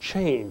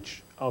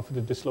change of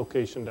the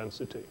dislocation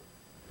density.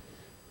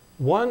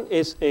 One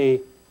is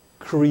a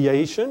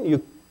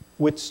creation.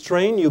 With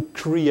strain, you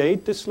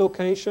create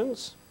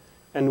dislocations,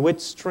 and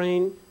with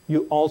strain,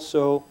 you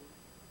also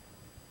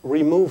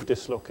remove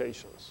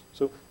dislocations.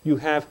 So you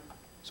have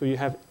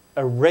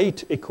a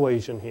rate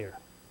equation here.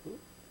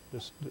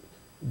 This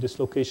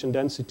dislocation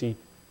density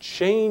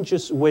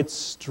changes with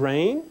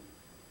strain,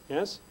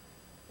 yes,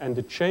 and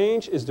the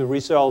change is the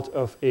result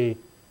of a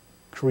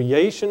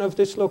creation of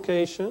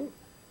dislocation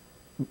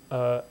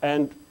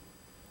and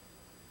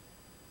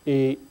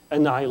a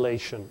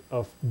annihilation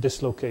of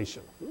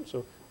dislocation.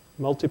 So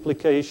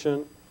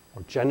multiplication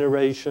or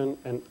generation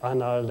and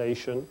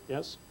annihilation,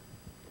 yes?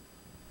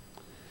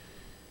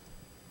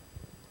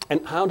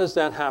 And how does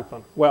that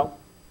happen? Well,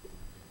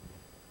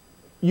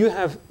 you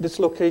have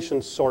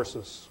dislocation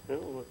sources.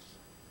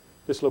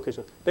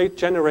 Dislocation. They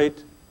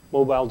generate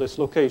mobile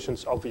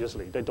dislocations,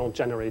 obviously. They don't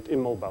generate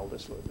immobile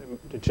dislocations.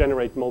 They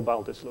generate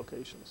mobile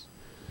dislocations.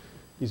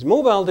 These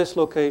mobile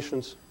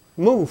dislocations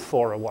move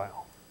for a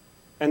while,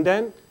 and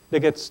then they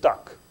get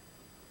stuck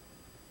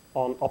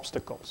on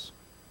obstacles.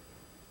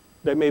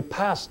 They may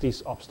pass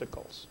these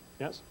obstacles,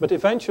 yes? But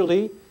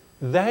eventually,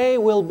 they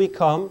will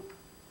become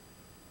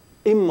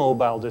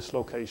immobile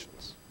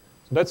dislocations.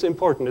 So that's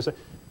important.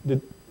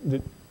 The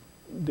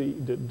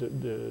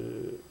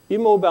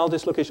immobile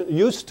dislocation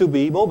used to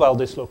be mobile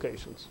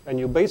dislocations, and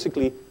you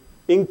basically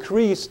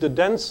increase the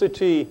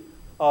density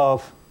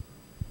of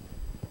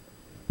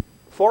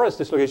forest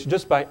dislocation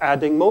just by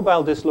adding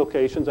mobile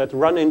dislocations that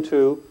run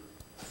into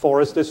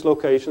forest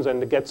dislocations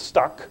and they get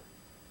stuck,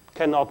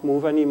 cannot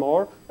move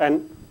anymore,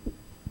 and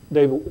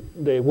they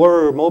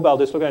were mobile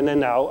dislocations and then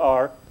now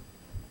are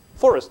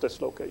forest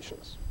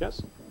dislocations.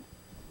 Yes?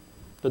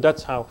 So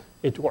that's how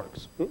it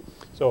works.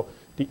 So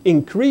the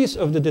increase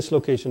of the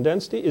dislocation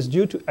density is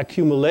due to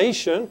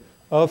accumulation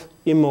of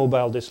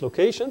immobile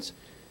dislocations,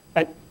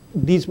 and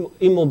these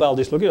immobile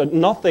dislocations,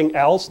 nothing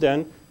else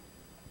than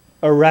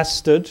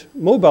arrested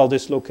mobile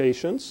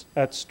dislocations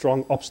at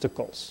strong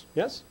obstacles.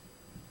 Yes?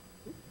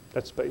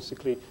 That's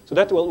basically, so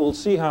that we'll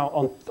see how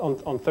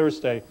on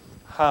Thursday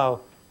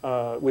how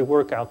we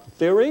work out the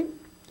theory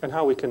and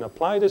how we can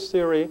apply this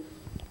theory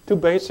to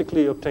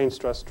basically obtain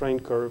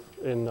stress-strain curve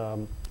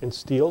in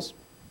steels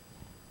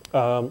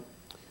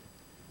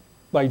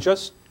by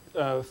just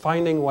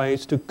finding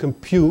ways to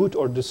compute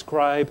or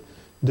describe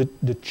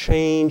the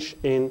change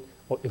in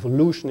or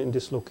evolution in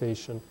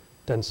dislocation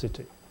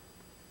density.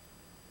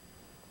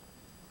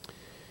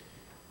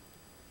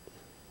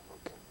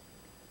 Okay.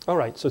 All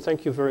right, so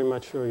thank you very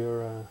much for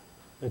your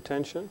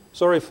attention.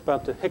 Sorry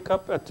about the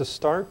hiccup at the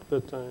start,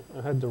 but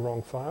I had the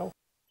wrong file.